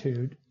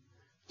attitude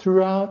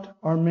throughout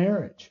our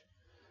marriage.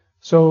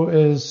 So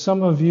as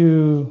some of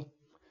you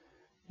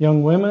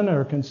young women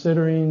are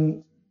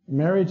considering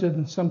marriage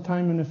at some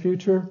time in the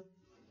future,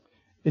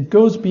 it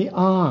goes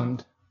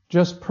beyond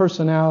just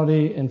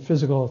personality and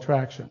physical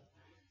attraction.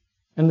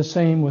 And the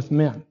same with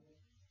men.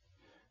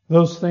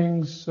 Those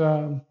things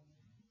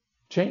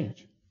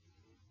change.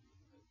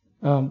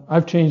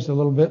 I've changed a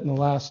little bit in the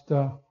last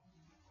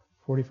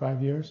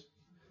 45 years.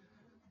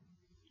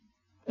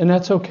 And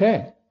that's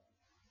okay.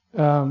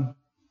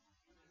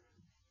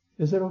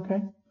 Is it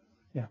okay?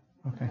 Yeah,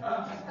 okay.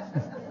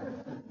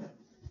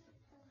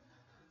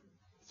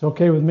 It's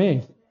okay with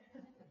me.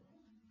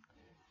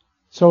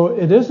 So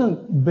it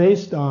isn't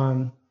based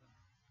on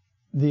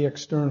the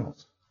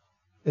externals.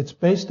 It's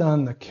based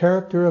on the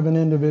character of an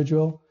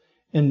individual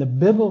and the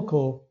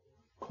biblical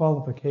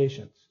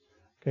qualifications.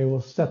 Okay,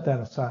 we'll set that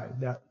aside.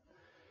 That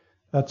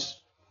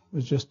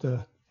was just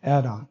an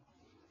add-on.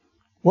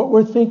 What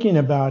we're thinking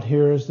about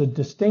here is the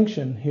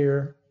distinction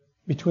here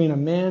between a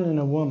man and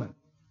a woman.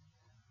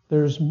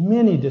 There's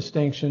many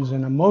distinctions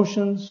in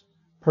emotions,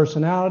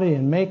 personality,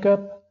 and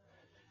makeup.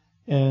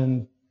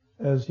 And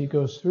as he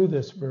goes through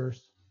this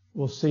verse,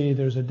 we'll see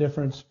there's a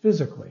difference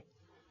physically.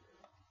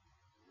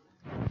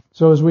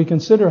 So as we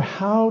consider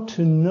how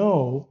to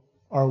know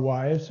our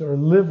wives or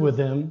live with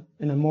them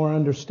in a more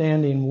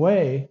understanding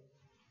way,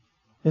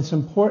 it's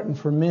important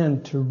for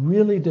men to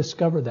really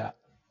discover that.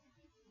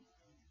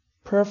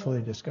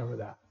 Prayerfully discover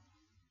that.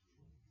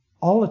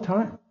 All the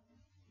time.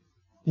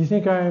 Do you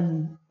think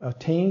I'm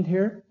attained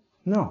here?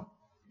 No.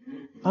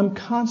 I'm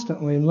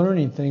constantly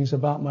learning things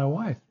about my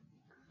wife.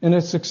 And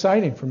it's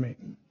exciting for me.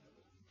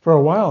 For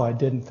a while I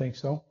didn't think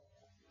so.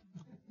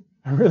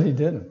 I really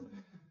didn't.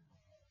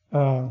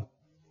 And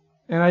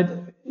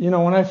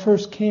when I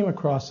first came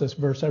across this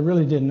verse, I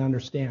really didn't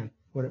understand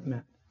what it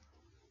meant.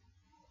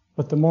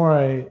 But the more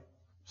I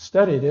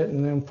studied it,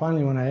 and then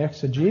finally when I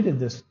exegeted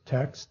this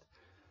text,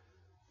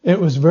 it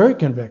was very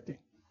convicting.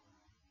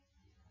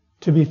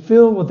 To be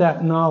filled with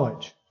that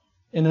knowledge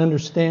and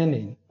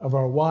understanding of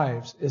our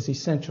wives is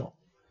essential.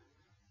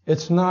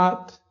 It's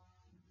not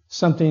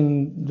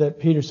something that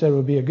Peter said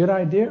would be a good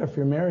idea if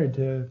you're married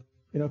to,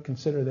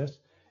 consider this.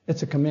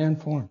 It's a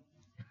command form.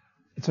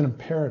 It's an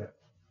imperative.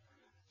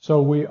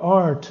 So we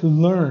are to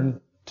learn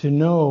to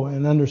know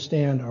and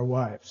understand our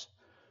wives.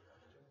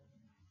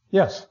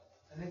 Yes?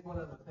 I think one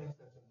of the things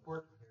that's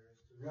important here is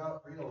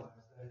to realize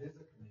that it is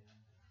a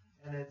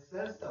command. And it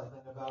says something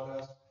about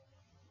us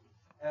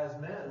as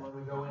men when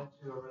we go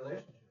into a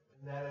relationship.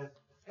 And that is,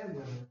 and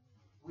women,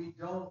 we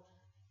don't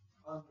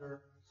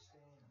understand.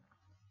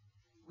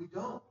 We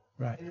don't.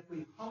 Right. And if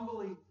we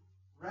humbly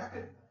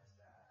recognize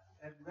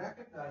that, and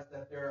recognize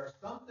that there are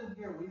something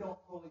here we don't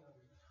fully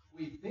understand.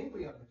 We think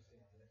we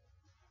understand it,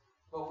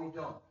 but we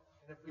don't.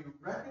 And if we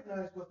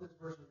recognize what this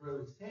verse is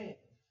really saying,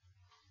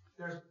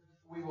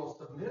 we will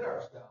submit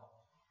ourselves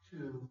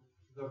to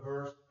the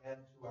verse and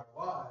to our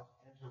wives,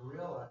 and to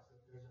realize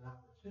that there's an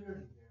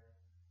opportunity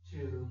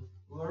there to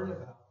learn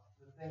about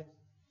the things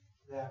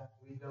that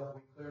we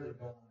clearly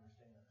don't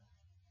understand.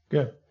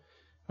 Good.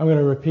 I'm going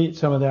to repeat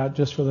some of that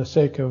just for the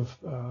sake of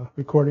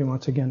recording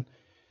once again.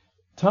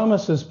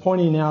 Thomas is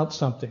pointing out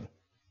something.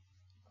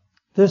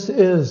 This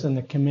is in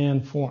the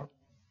command form.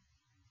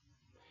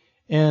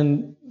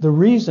 And the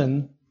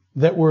reason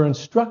that we're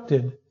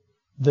instructed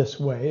this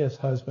way as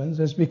husbands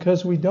is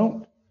because we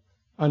don't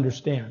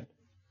understand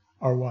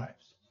our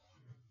wives.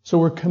 So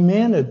we're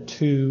commanded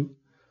to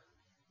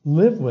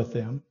live with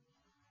them,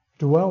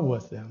 dwell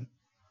with them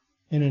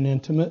in an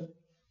intimate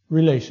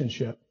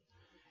relationship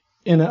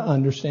in an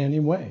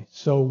understanding way.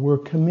 So we're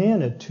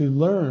commanded to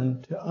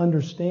learn to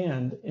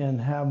understand and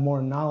have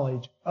more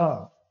knowledge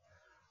of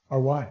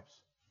our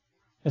wives.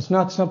 It's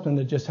not something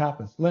that just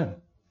happens. Lynn,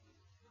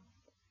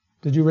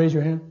 did you raise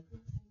your hand?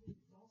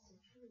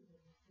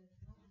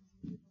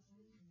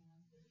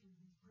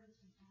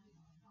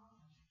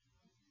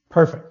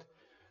 Perfect.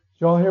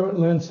 Did you all hear what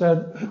Lynn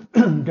said?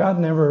 God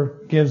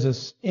never gives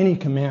us any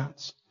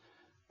commands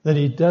that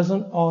He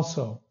doesn't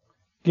also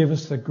give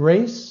us the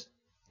grace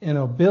and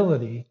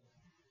ability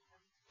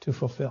to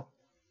fulfill.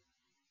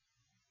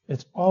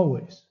 It's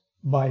always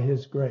by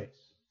His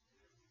grace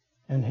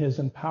and His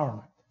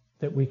empowerment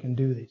that we can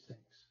do these things.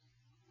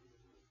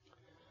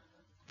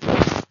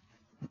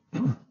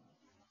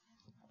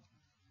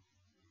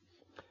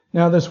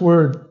 Now this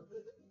word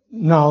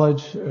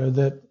knowledge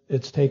that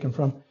it's taken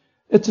from,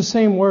 it's the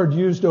same word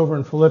used over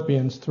in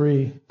Philippians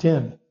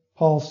 3:10.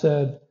 Paul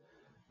said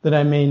that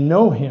I may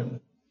know Him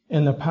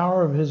in the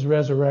power of His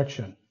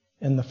resurrection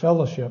and the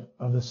fellowship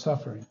of His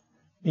suffering,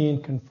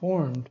 being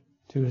conformed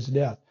to His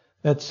death.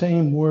 That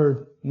same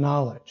word,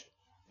 knowledge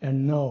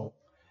and know,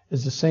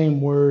 is the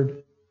same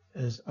word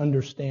as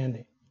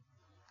understanding.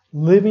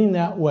 Living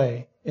that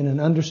way, in an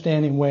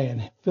understanding way,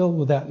 and filled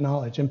with that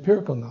knowledge,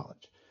 empirical knowledge.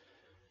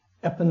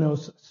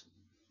 Epinosis,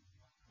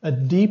 a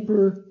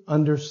deeper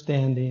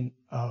understanding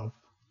of.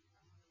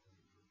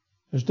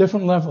 There's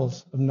different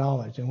levels of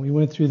knowledge, and we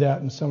went through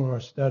that in some of our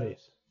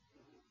studies.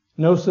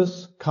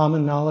 Gnosis,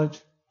 common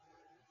knowledge.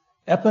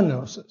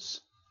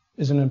 Epinosis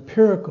is an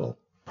empirical,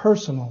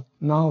 personal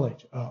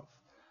knowledge of.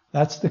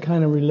 That's the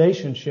kind of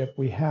relationship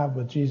we have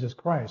with Jesus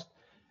Christ.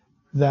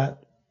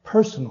 That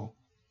personal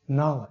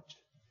knowledge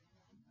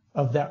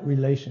of that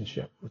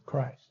relationship with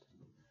Christ.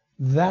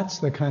 That's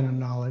the kind of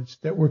knowledge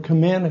that we're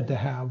commanded to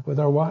have with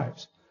our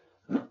wives.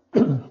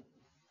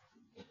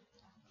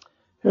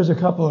 Here's a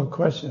couple of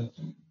questions.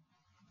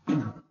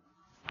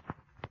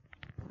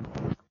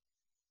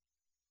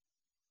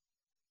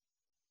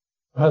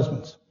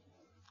 Husbands,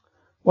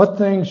 what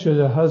things should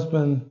a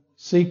husband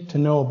seek to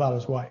know about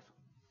his wife?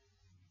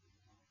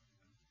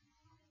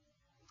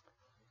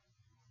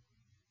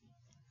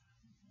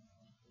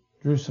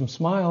 Drew some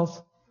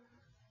smiles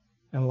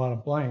and a lot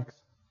of blanks.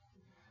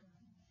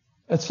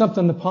 It's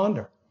something to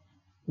ponder.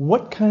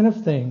 What kind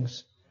of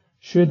things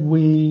should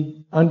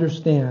we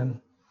understand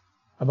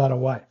about a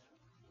wife?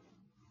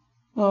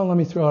 Well, let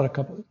me throw out a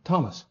couple.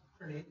 Thomas.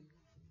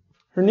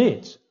 Her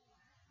needs.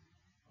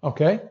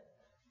 Okay.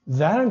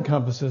 That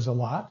encompasses a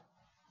lot.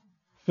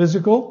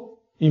 Physical,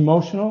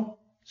 emotional,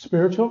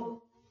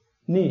 spiritual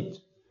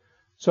needs.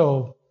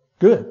 So,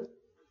 good.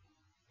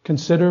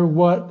 Consider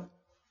what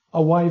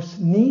a wife's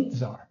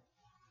needs are.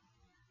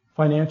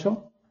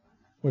 Financial,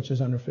 which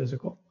is under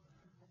physical.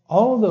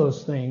 All of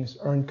those things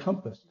are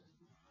encompassed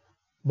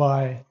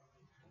by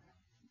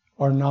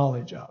our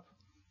knowledge of.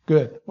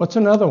 Good. What's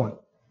another one?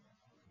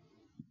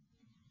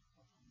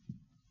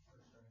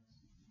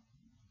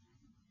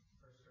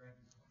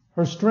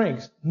 Her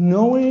strengths.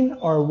 Knowing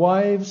our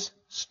wife's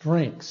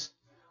strengths.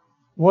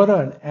 What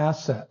an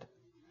asset.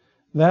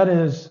 That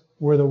is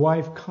where the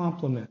wife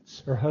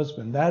complements her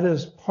husband. That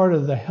is part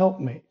of the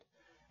helpmate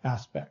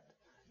aspect.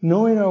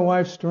 Knowing our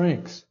wife's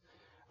strengths.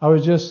 I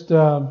was just,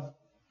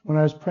 when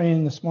I was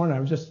praying this morning,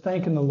 I was just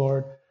thanking the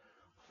Lord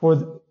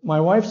for my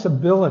wife's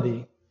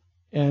ability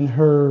and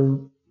her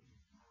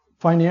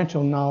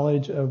financial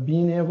knowledge of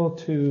being able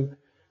to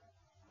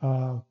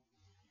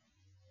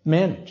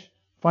manage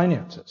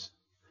finances.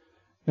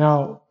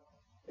 Now,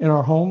 in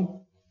our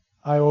home,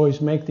 I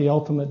always make the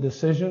ultimate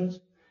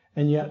decisions,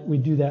 and yet we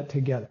do that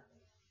together.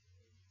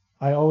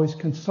 I always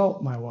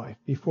consult my wife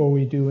before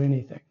we do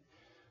anything.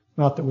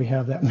 Not that we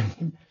have that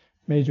many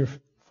major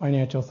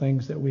financial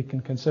things that we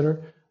can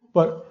consider,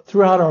 but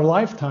throughout our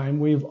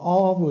lifetime,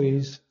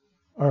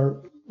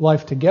 our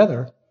life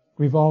together,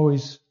 we've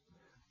always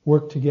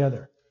worked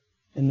together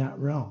in that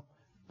realm.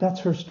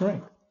 That's her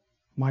strength,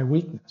 my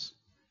weakness.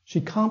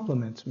 She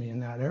compliments me in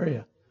that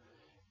area.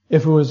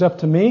 If it was up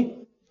to me,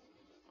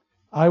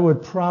 I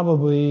would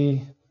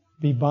probably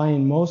be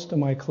buying most of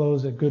my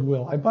clothes at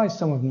Goodwill. I buy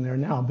some of them there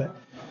now, but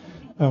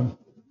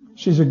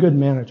she's a good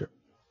manager.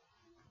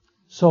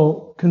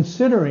 So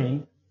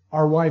considering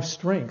our wife's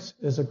strengths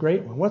is a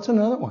great one. What's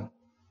another one?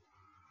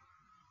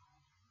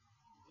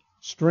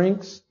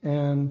 Strengths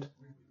and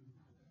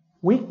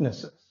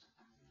weaknesses.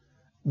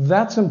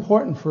 That's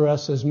important for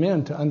us as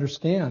men to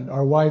understand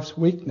our wife's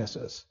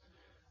weaknesses.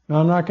 Now,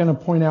 I'm not going to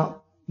point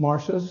out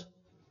Marcia's.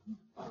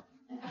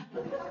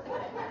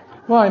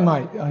 Well, I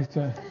might.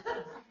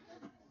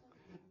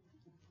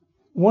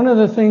 One of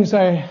the things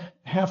I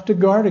have to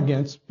guard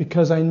against,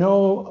 because I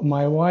know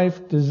my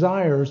wife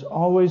desires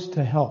always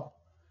to help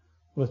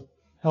with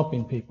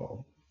helping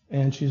people.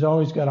 And she's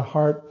always got a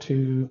heart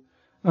to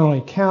not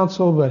only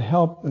counsel, but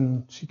help.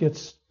 And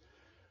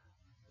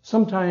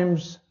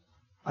sometimes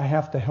I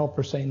have to help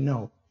her say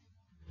no.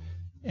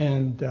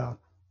 And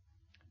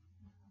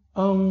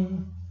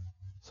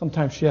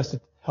sometimes she has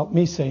to help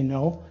me say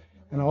no.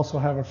 And I also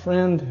have a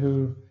friend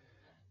who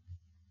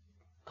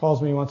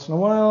calls me once in a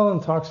while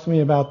and talks to me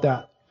about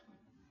that.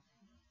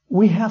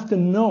 We have to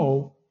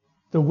know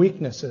the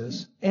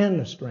weaknesses and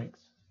the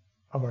strengths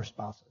of our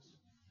spouses.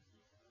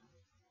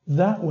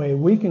 That way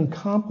we can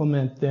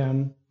complement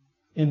them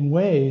in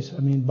ways,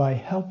 by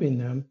helping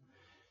them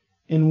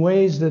in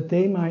ways that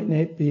they might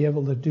not be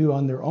able to do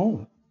on their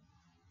own.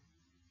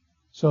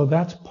 So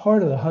that's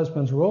part of the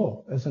husband's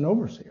role as an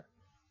overseer.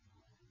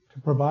 To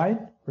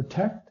provide,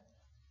 protect,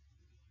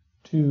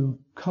 to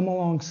come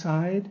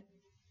alongside.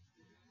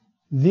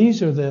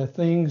 These are the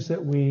things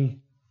that we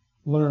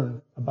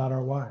learn about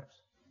our wives.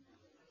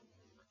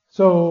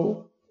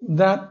 So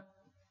that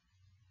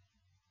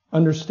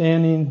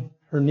understanding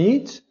her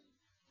needs,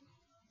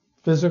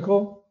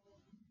 physical,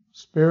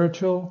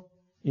 spiritual,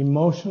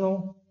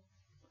 emotional,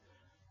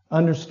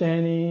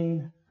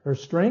 understanding her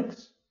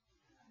strengths,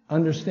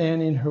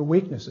 understanding her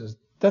weaknesses.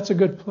 That's a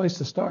good place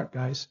to start,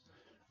 guys.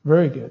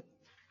 Very good.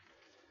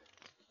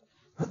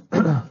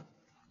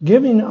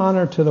 Giving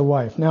honor to the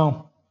wife.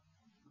 Now,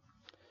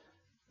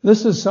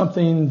 this is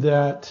something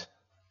that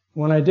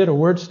when I did a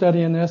word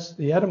study in this,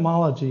 the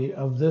etymology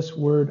of this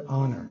word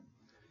honor,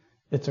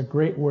 it's a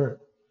great word.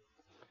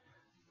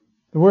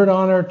 The word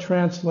honor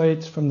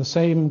translates from the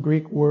same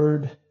Greek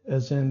word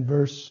as in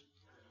verse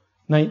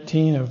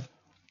 19 of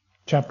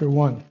chapter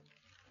 1.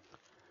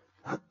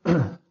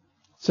 It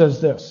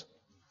says this: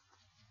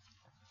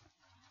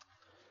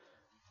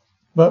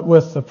 but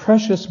with the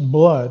precious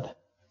blood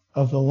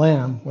of the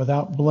Lamb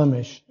without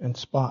blemish and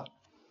spot.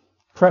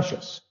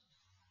 Precious.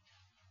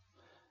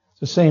 It's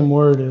the same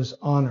word as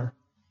honor.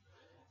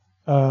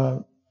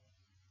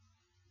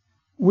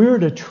 We're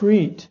to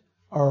treat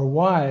our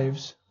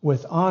wives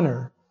with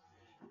honor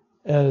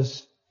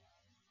as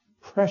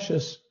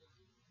precious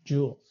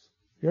jewels.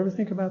 You ever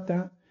think about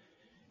that?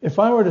 If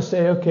I were to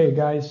say, okay,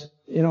 guys,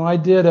 I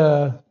did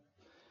a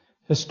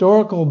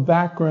historical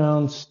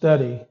background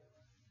study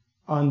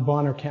on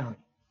Bonner County.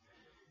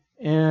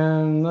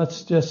 And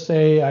let's just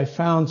say I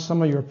found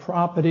some of your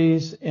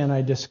properties and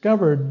I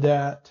discovered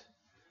that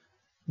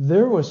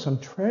there was some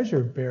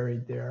treasure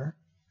buried there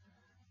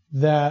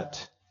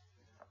that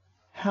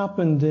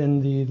happened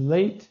in the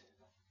late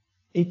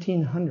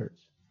 1800s.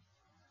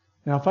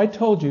 Now, if I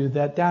told you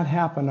that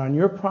happened on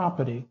your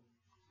property,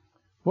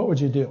 what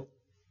would you do?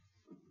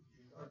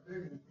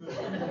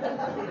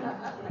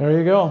 There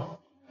you go.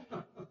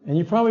 And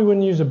you probably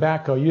wouldn't use a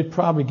backhoe. You'd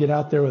probably get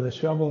out there with a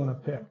shovel and a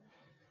pick.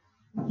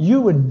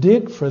 You would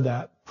dig for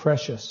that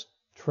precious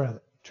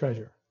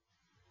treasure.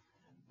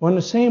 Well, in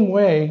the same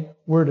way,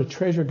 we're to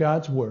treasure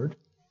God's Word.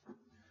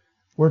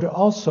 We're to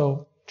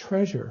also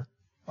treasure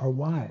our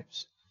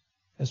wives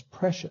as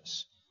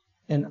precious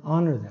and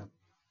honor them.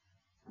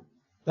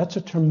 That's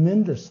a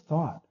tremendous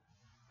thought,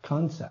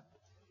 concept.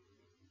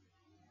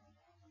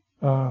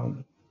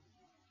 I'll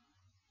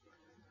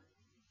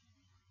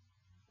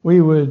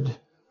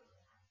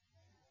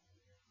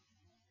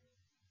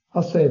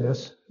say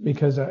this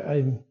because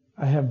I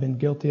have been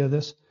guilty of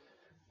this.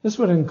 This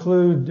would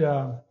include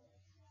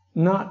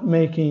not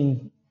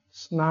making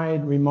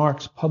snide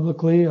remarks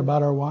publicly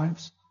about our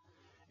wives.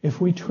 If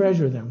we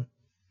treasure them,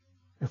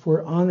 if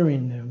we're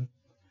honoring them,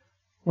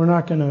 we're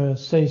not going to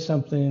say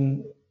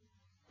something,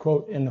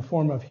 quote, in the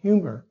form of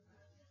humor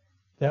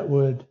that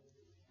would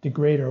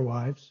degrade our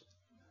wives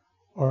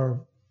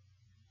or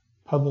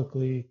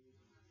publicly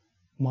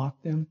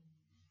mock them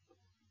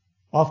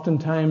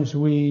Oftentimes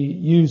we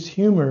use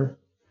humor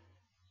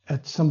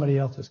at somebody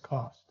else's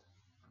cost.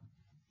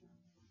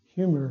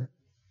 Humor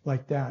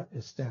like that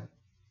is sin.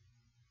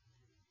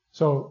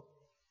 So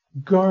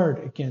guard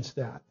against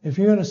that. If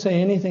you're going to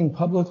say anything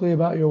publicly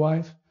about your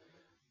wife,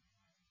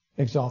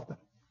 exalt them.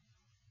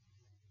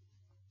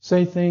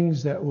 Say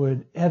things that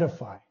would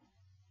edify.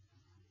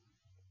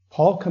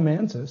 Paul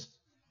commands us,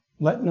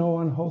 let no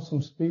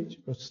unwholesome speech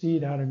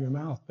proceed out of your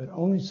mouth, but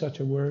only such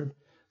a word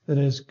that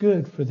is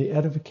good for the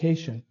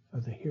edification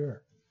of the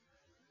hearer.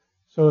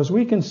 So as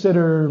we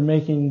consider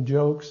making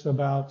jokes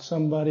about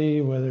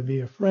somebody, whether it be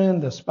a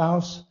friend, a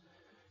spouse,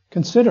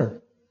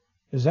 consider,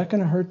 is that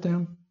going to hurt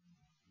them?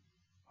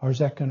 Or is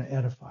that going to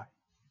edify?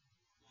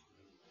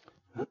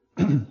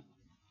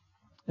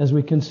 As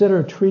we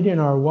consider treating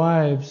our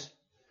wives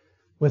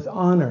with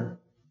honor,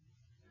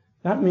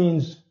 that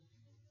means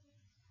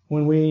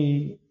when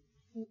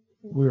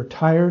we're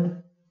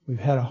tired, we've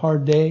had a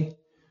hard day,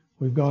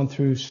 we've gone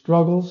through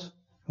struggles,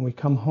 and we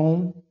come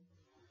home,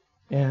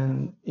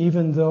 and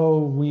even though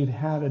we've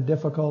had a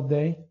difficult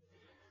day,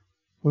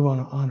 we want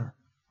to honor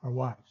our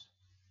wives.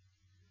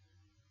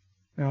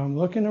 Now I'm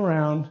looking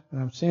around, and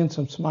I'm seeing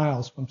some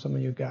smiles from some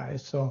of you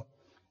guys, so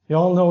you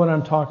all know what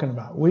I'm talking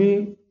about.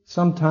 We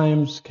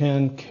sometimes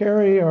can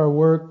carry our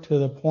work to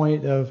the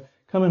point of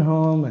coming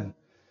home, and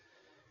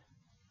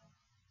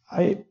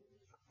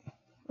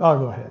I'll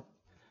go ahead.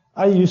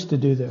 I used to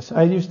do this.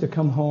 I used to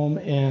come home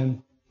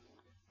and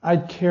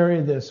I'd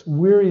carry this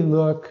weary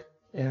look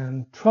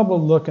and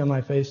troubled look on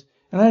my face,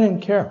 and I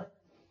didn't care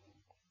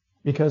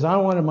because I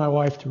wanted my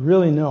wife to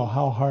really know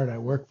how hard I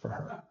worked for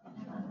her.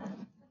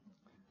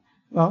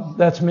 Well,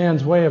 that's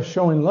man's way of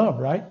showing love,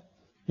 right?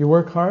 You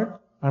work hard,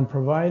 I'm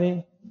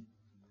providing.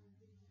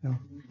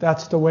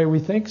 That's the way we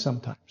think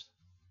sometimes.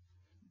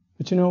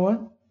 But you know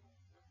what?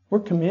 We're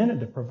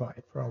commanded to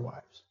provide for our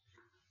wives.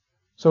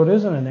 So it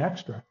isn't an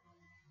extra.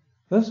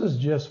 This is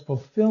just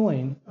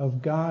fulfilling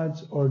of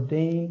God's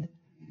ordained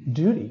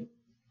duty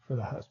for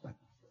the husband.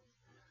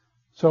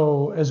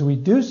 So as we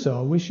do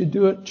so, we should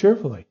do it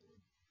cheerfully.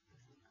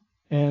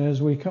 And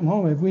as we come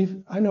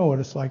home, I know what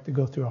it's like to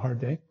go through a hard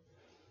day.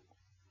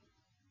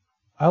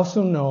 I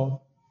also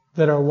know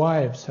that our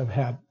wives have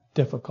had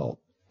difficult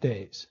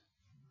days.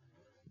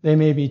 They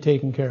may be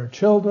taking care of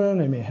children.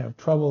 They may have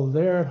trouble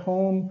there at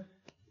home.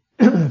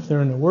 If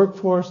they're in the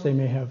workforce, they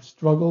may have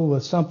struggled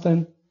with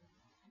something.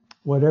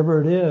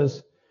 Whatever it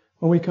is,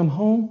 when we come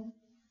home,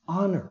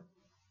 honor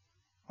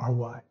our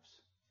wives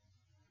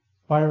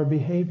by our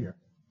behavior.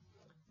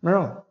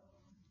 Marilyn.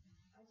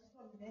 I just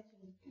want to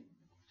mention,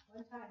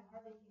 one time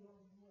Harvey came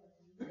over to work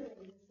and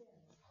really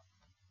incensed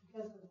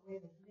because of the way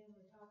the men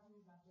were talking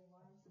about their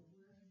wives at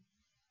work.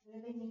 And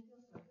it made me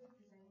feel so good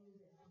because I knew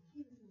that if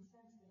he was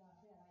incensed about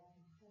that, I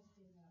could trust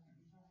him not to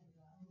be talking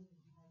about me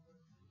at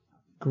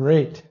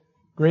work.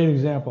 Great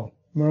example.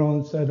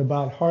 Merlin said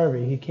about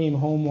Harvey, he came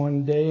home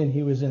one day and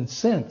he was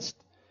incensed.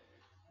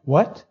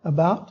 What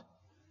about?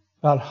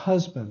 About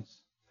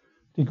husbands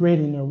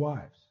degrading their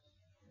wives.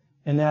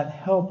 And that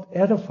helped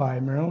edify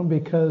Marilyn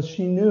because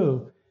she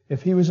knew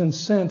if he was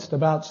incensed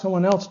about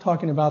someone else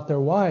talking about their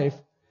wife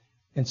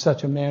in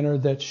such a manner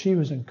that she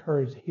was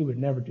encouraged he would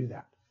never do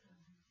that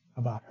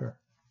about her.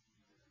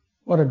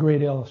 What a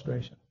great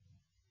illustration.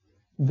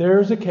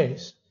 There's a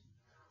case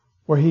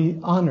where he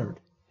honored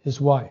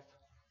his wife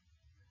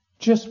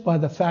just by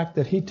the fact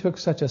that he took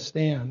such a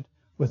stand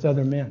with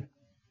other men.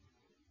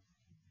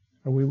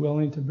 Are we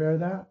willing to bear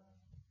that,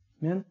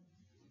 men?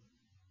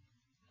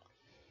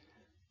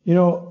 You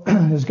know,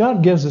 as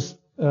God gives us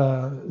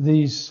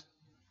these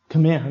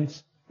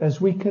commands, as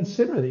we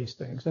consider these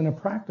things in a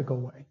practical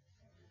way,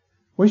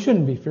 we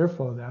shouldn't be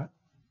fearful of that.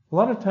 A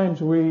lot of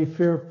times we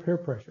fear peer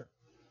pressure.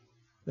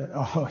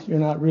 That, you're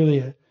not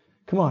really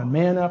come on,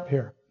 man up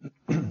here.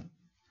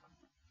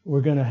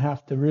 We're going to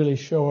have to really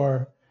show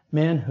our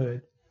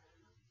manhood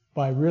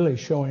by really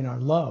showing our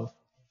love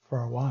for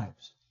our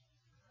wives,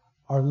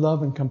 our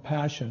love and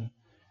compassion,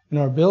 and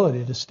our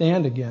ability to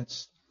stand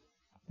against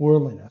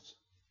worldliness.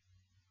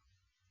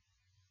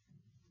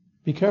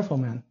 Be careful,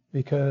 men,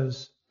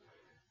 because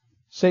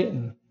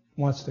Satan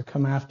wants to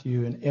come after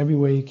you in every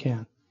way he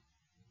can.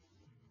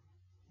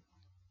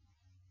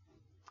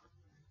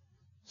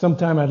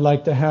 Sometime I'd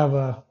like to have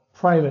a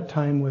private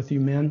time with you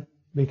men,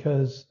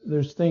 because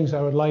there's things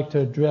I would like to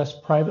address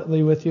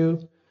privately with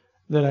you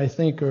that I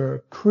think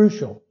are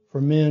crucial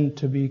for men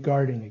to be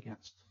guarding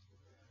against.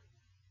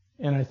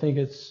 And I think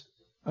it's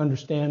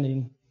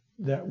understanding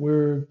that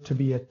we're to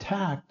be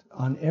attacked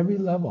on every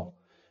level.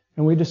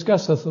 And we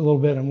discussed this a little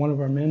bit in one of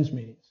our men's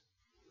meetings.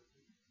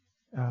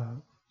 It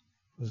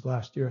was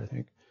last year, I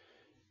think.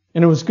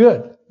 And it was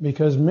good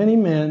because many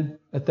men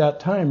at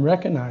that time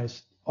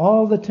recognized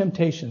all the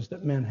temptations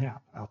that men have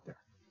out there.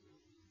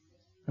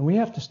 And we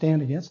have to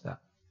stand against that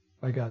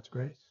by God's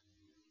grace.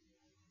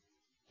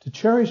 To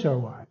cherish our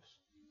wives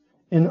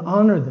and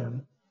honor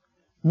them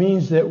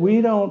means that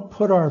we don't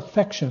put our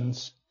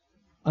affections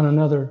on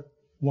another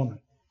woman.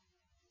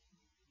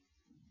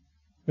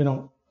 We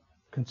don't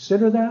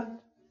consider that.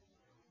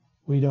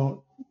 We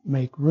don't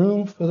make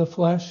room for the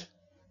flesh.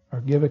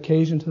 or give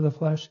occasion to the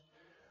flesh.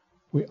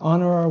 We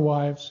honor our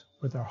wives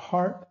with our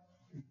heart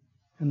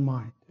and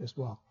mind as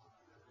well.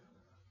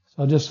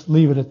 So I'll just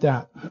leave it at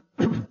that.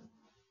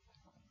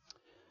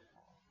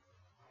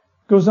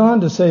 Goes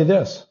on to say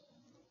this.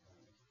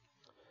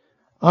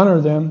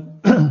 Honor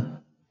them,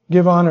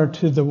 give honor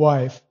to the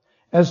wife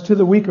as to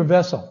the weaker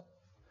vessel.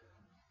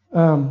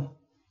 We're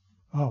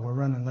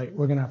running late.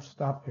 We're going to have to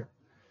stop here.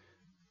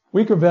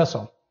 Weaker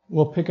vessel.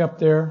 We'll pick up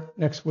there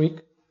next week.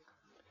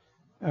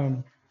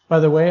 By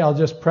the way, I'll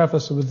just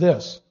preface with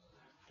this.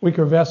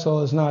 Weaker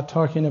vessel is not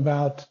talking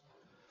about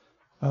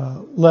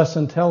less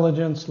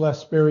intelligence,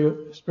 less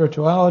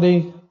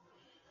spirituality,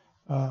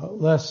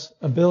 less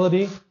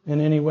ability in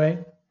any way.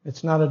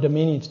 It's not a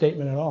demeaning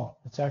statement at all.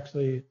 It's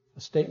actually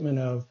a statement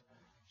of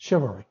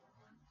chivalry.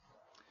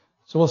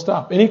 So we'll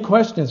stop. Any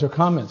questions or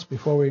comments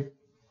before we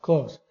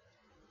close?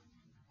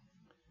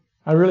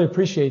 I really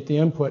appreciate the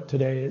input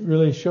today. It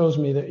really shows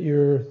me that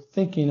you're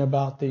thinking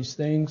about these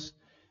things.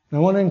 And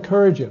I want to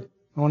encourage you.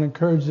 I want to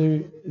encourage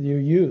your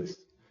youth.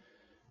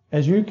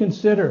 As you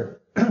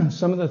consider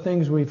some of the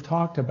things we've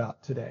talked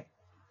about today,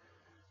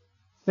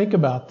 think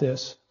about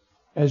this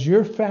as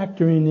you're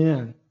factoring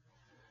in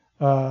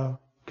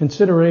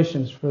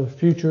considerations for the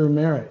future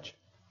marriage.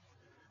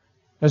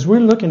 As we're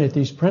looking at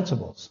these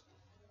principles,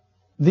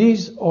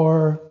 these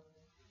are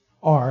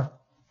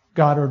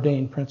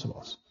God-ordained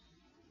principles.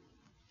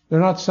 They're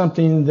not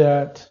something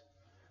that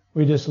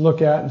we just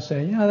look at and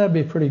say, yeah, that'd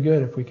be pretty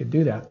good if we could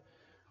do that.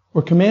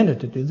 We're commanded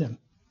to do them.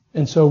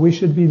 And so we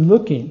should be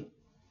looking,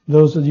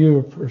 those of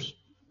you who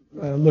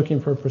are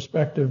looking for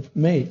prospective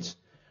mates,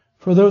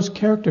 for those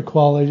character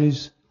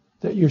qualities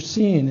that you're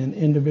seeing in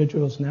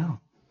individuals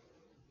now.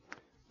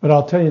 But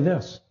I'll tell you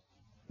this,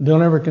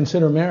 don't ever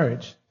consider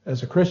marriage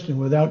as a Christian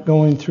without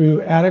going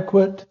through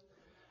adequate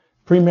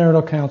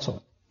premarital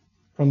counsel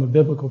from a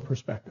biblical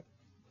perspective.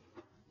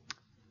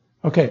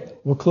 Okay,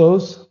 we'll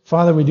close.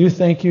 Father, we do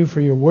thank you for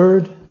your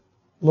word.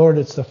 Lord,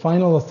 it's the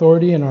final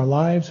authority in our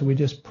lives. We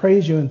just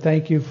praise you and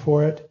thank you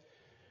for it.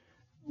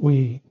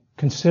 We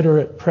consider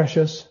it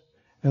precious.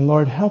 And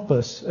Lord, help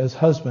us as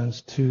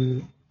husbands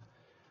to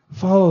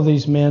follow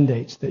these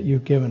mandates that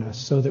you've given us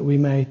so that we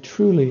may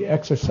truly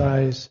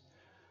exercise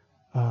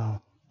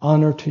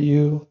honor to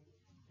you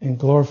and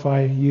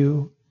glorify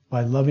you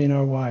by loving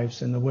our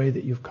wives in the way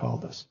that you've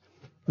called us.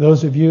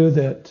 Those of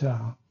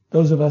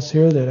us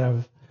here that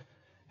have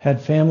had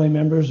family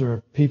members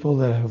or people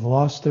that have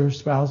lost their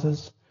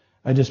spouses,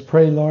 I just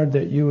pray, Lord,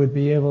 that you would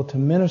be able to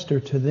minister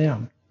to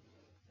them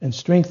and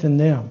strengthen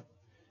them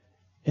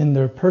in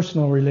their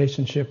personal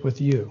relationship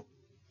with you.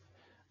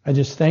 I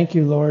just thank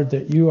you, Lord,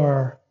 that you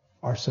are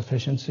our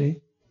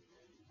sufficiency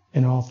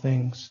in all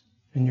things,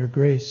 and your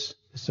grace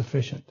is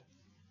sufficient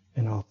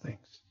in all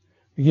things.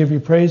 We give you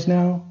praise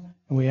now,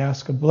 and we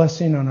ask a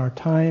blessing on our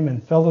time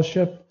and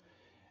fellowship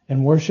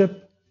and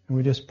worship, and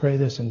we just pray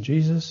this in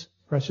Jesus'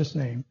 precious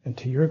name and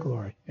to your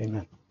glory.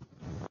 Amen.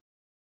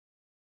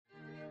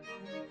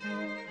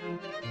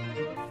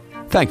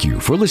 Thank you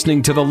for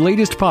listening to the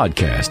latest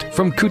podcast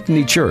from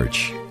Kootenai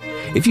Church.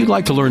 If you'd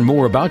like to learn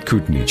more about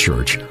Kootenai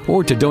Church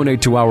or to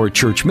donate to our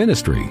church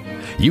ministry,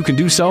 you can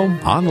do so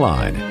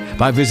online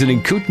by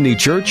visiting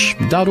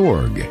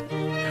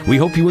kootenaichurch.org. We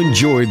hope you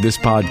enjoyed this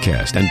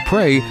podcast and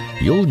pray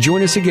you'll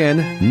join us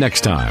again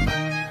next time.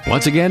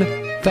 Once again,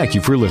 thank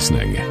you for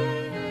listening.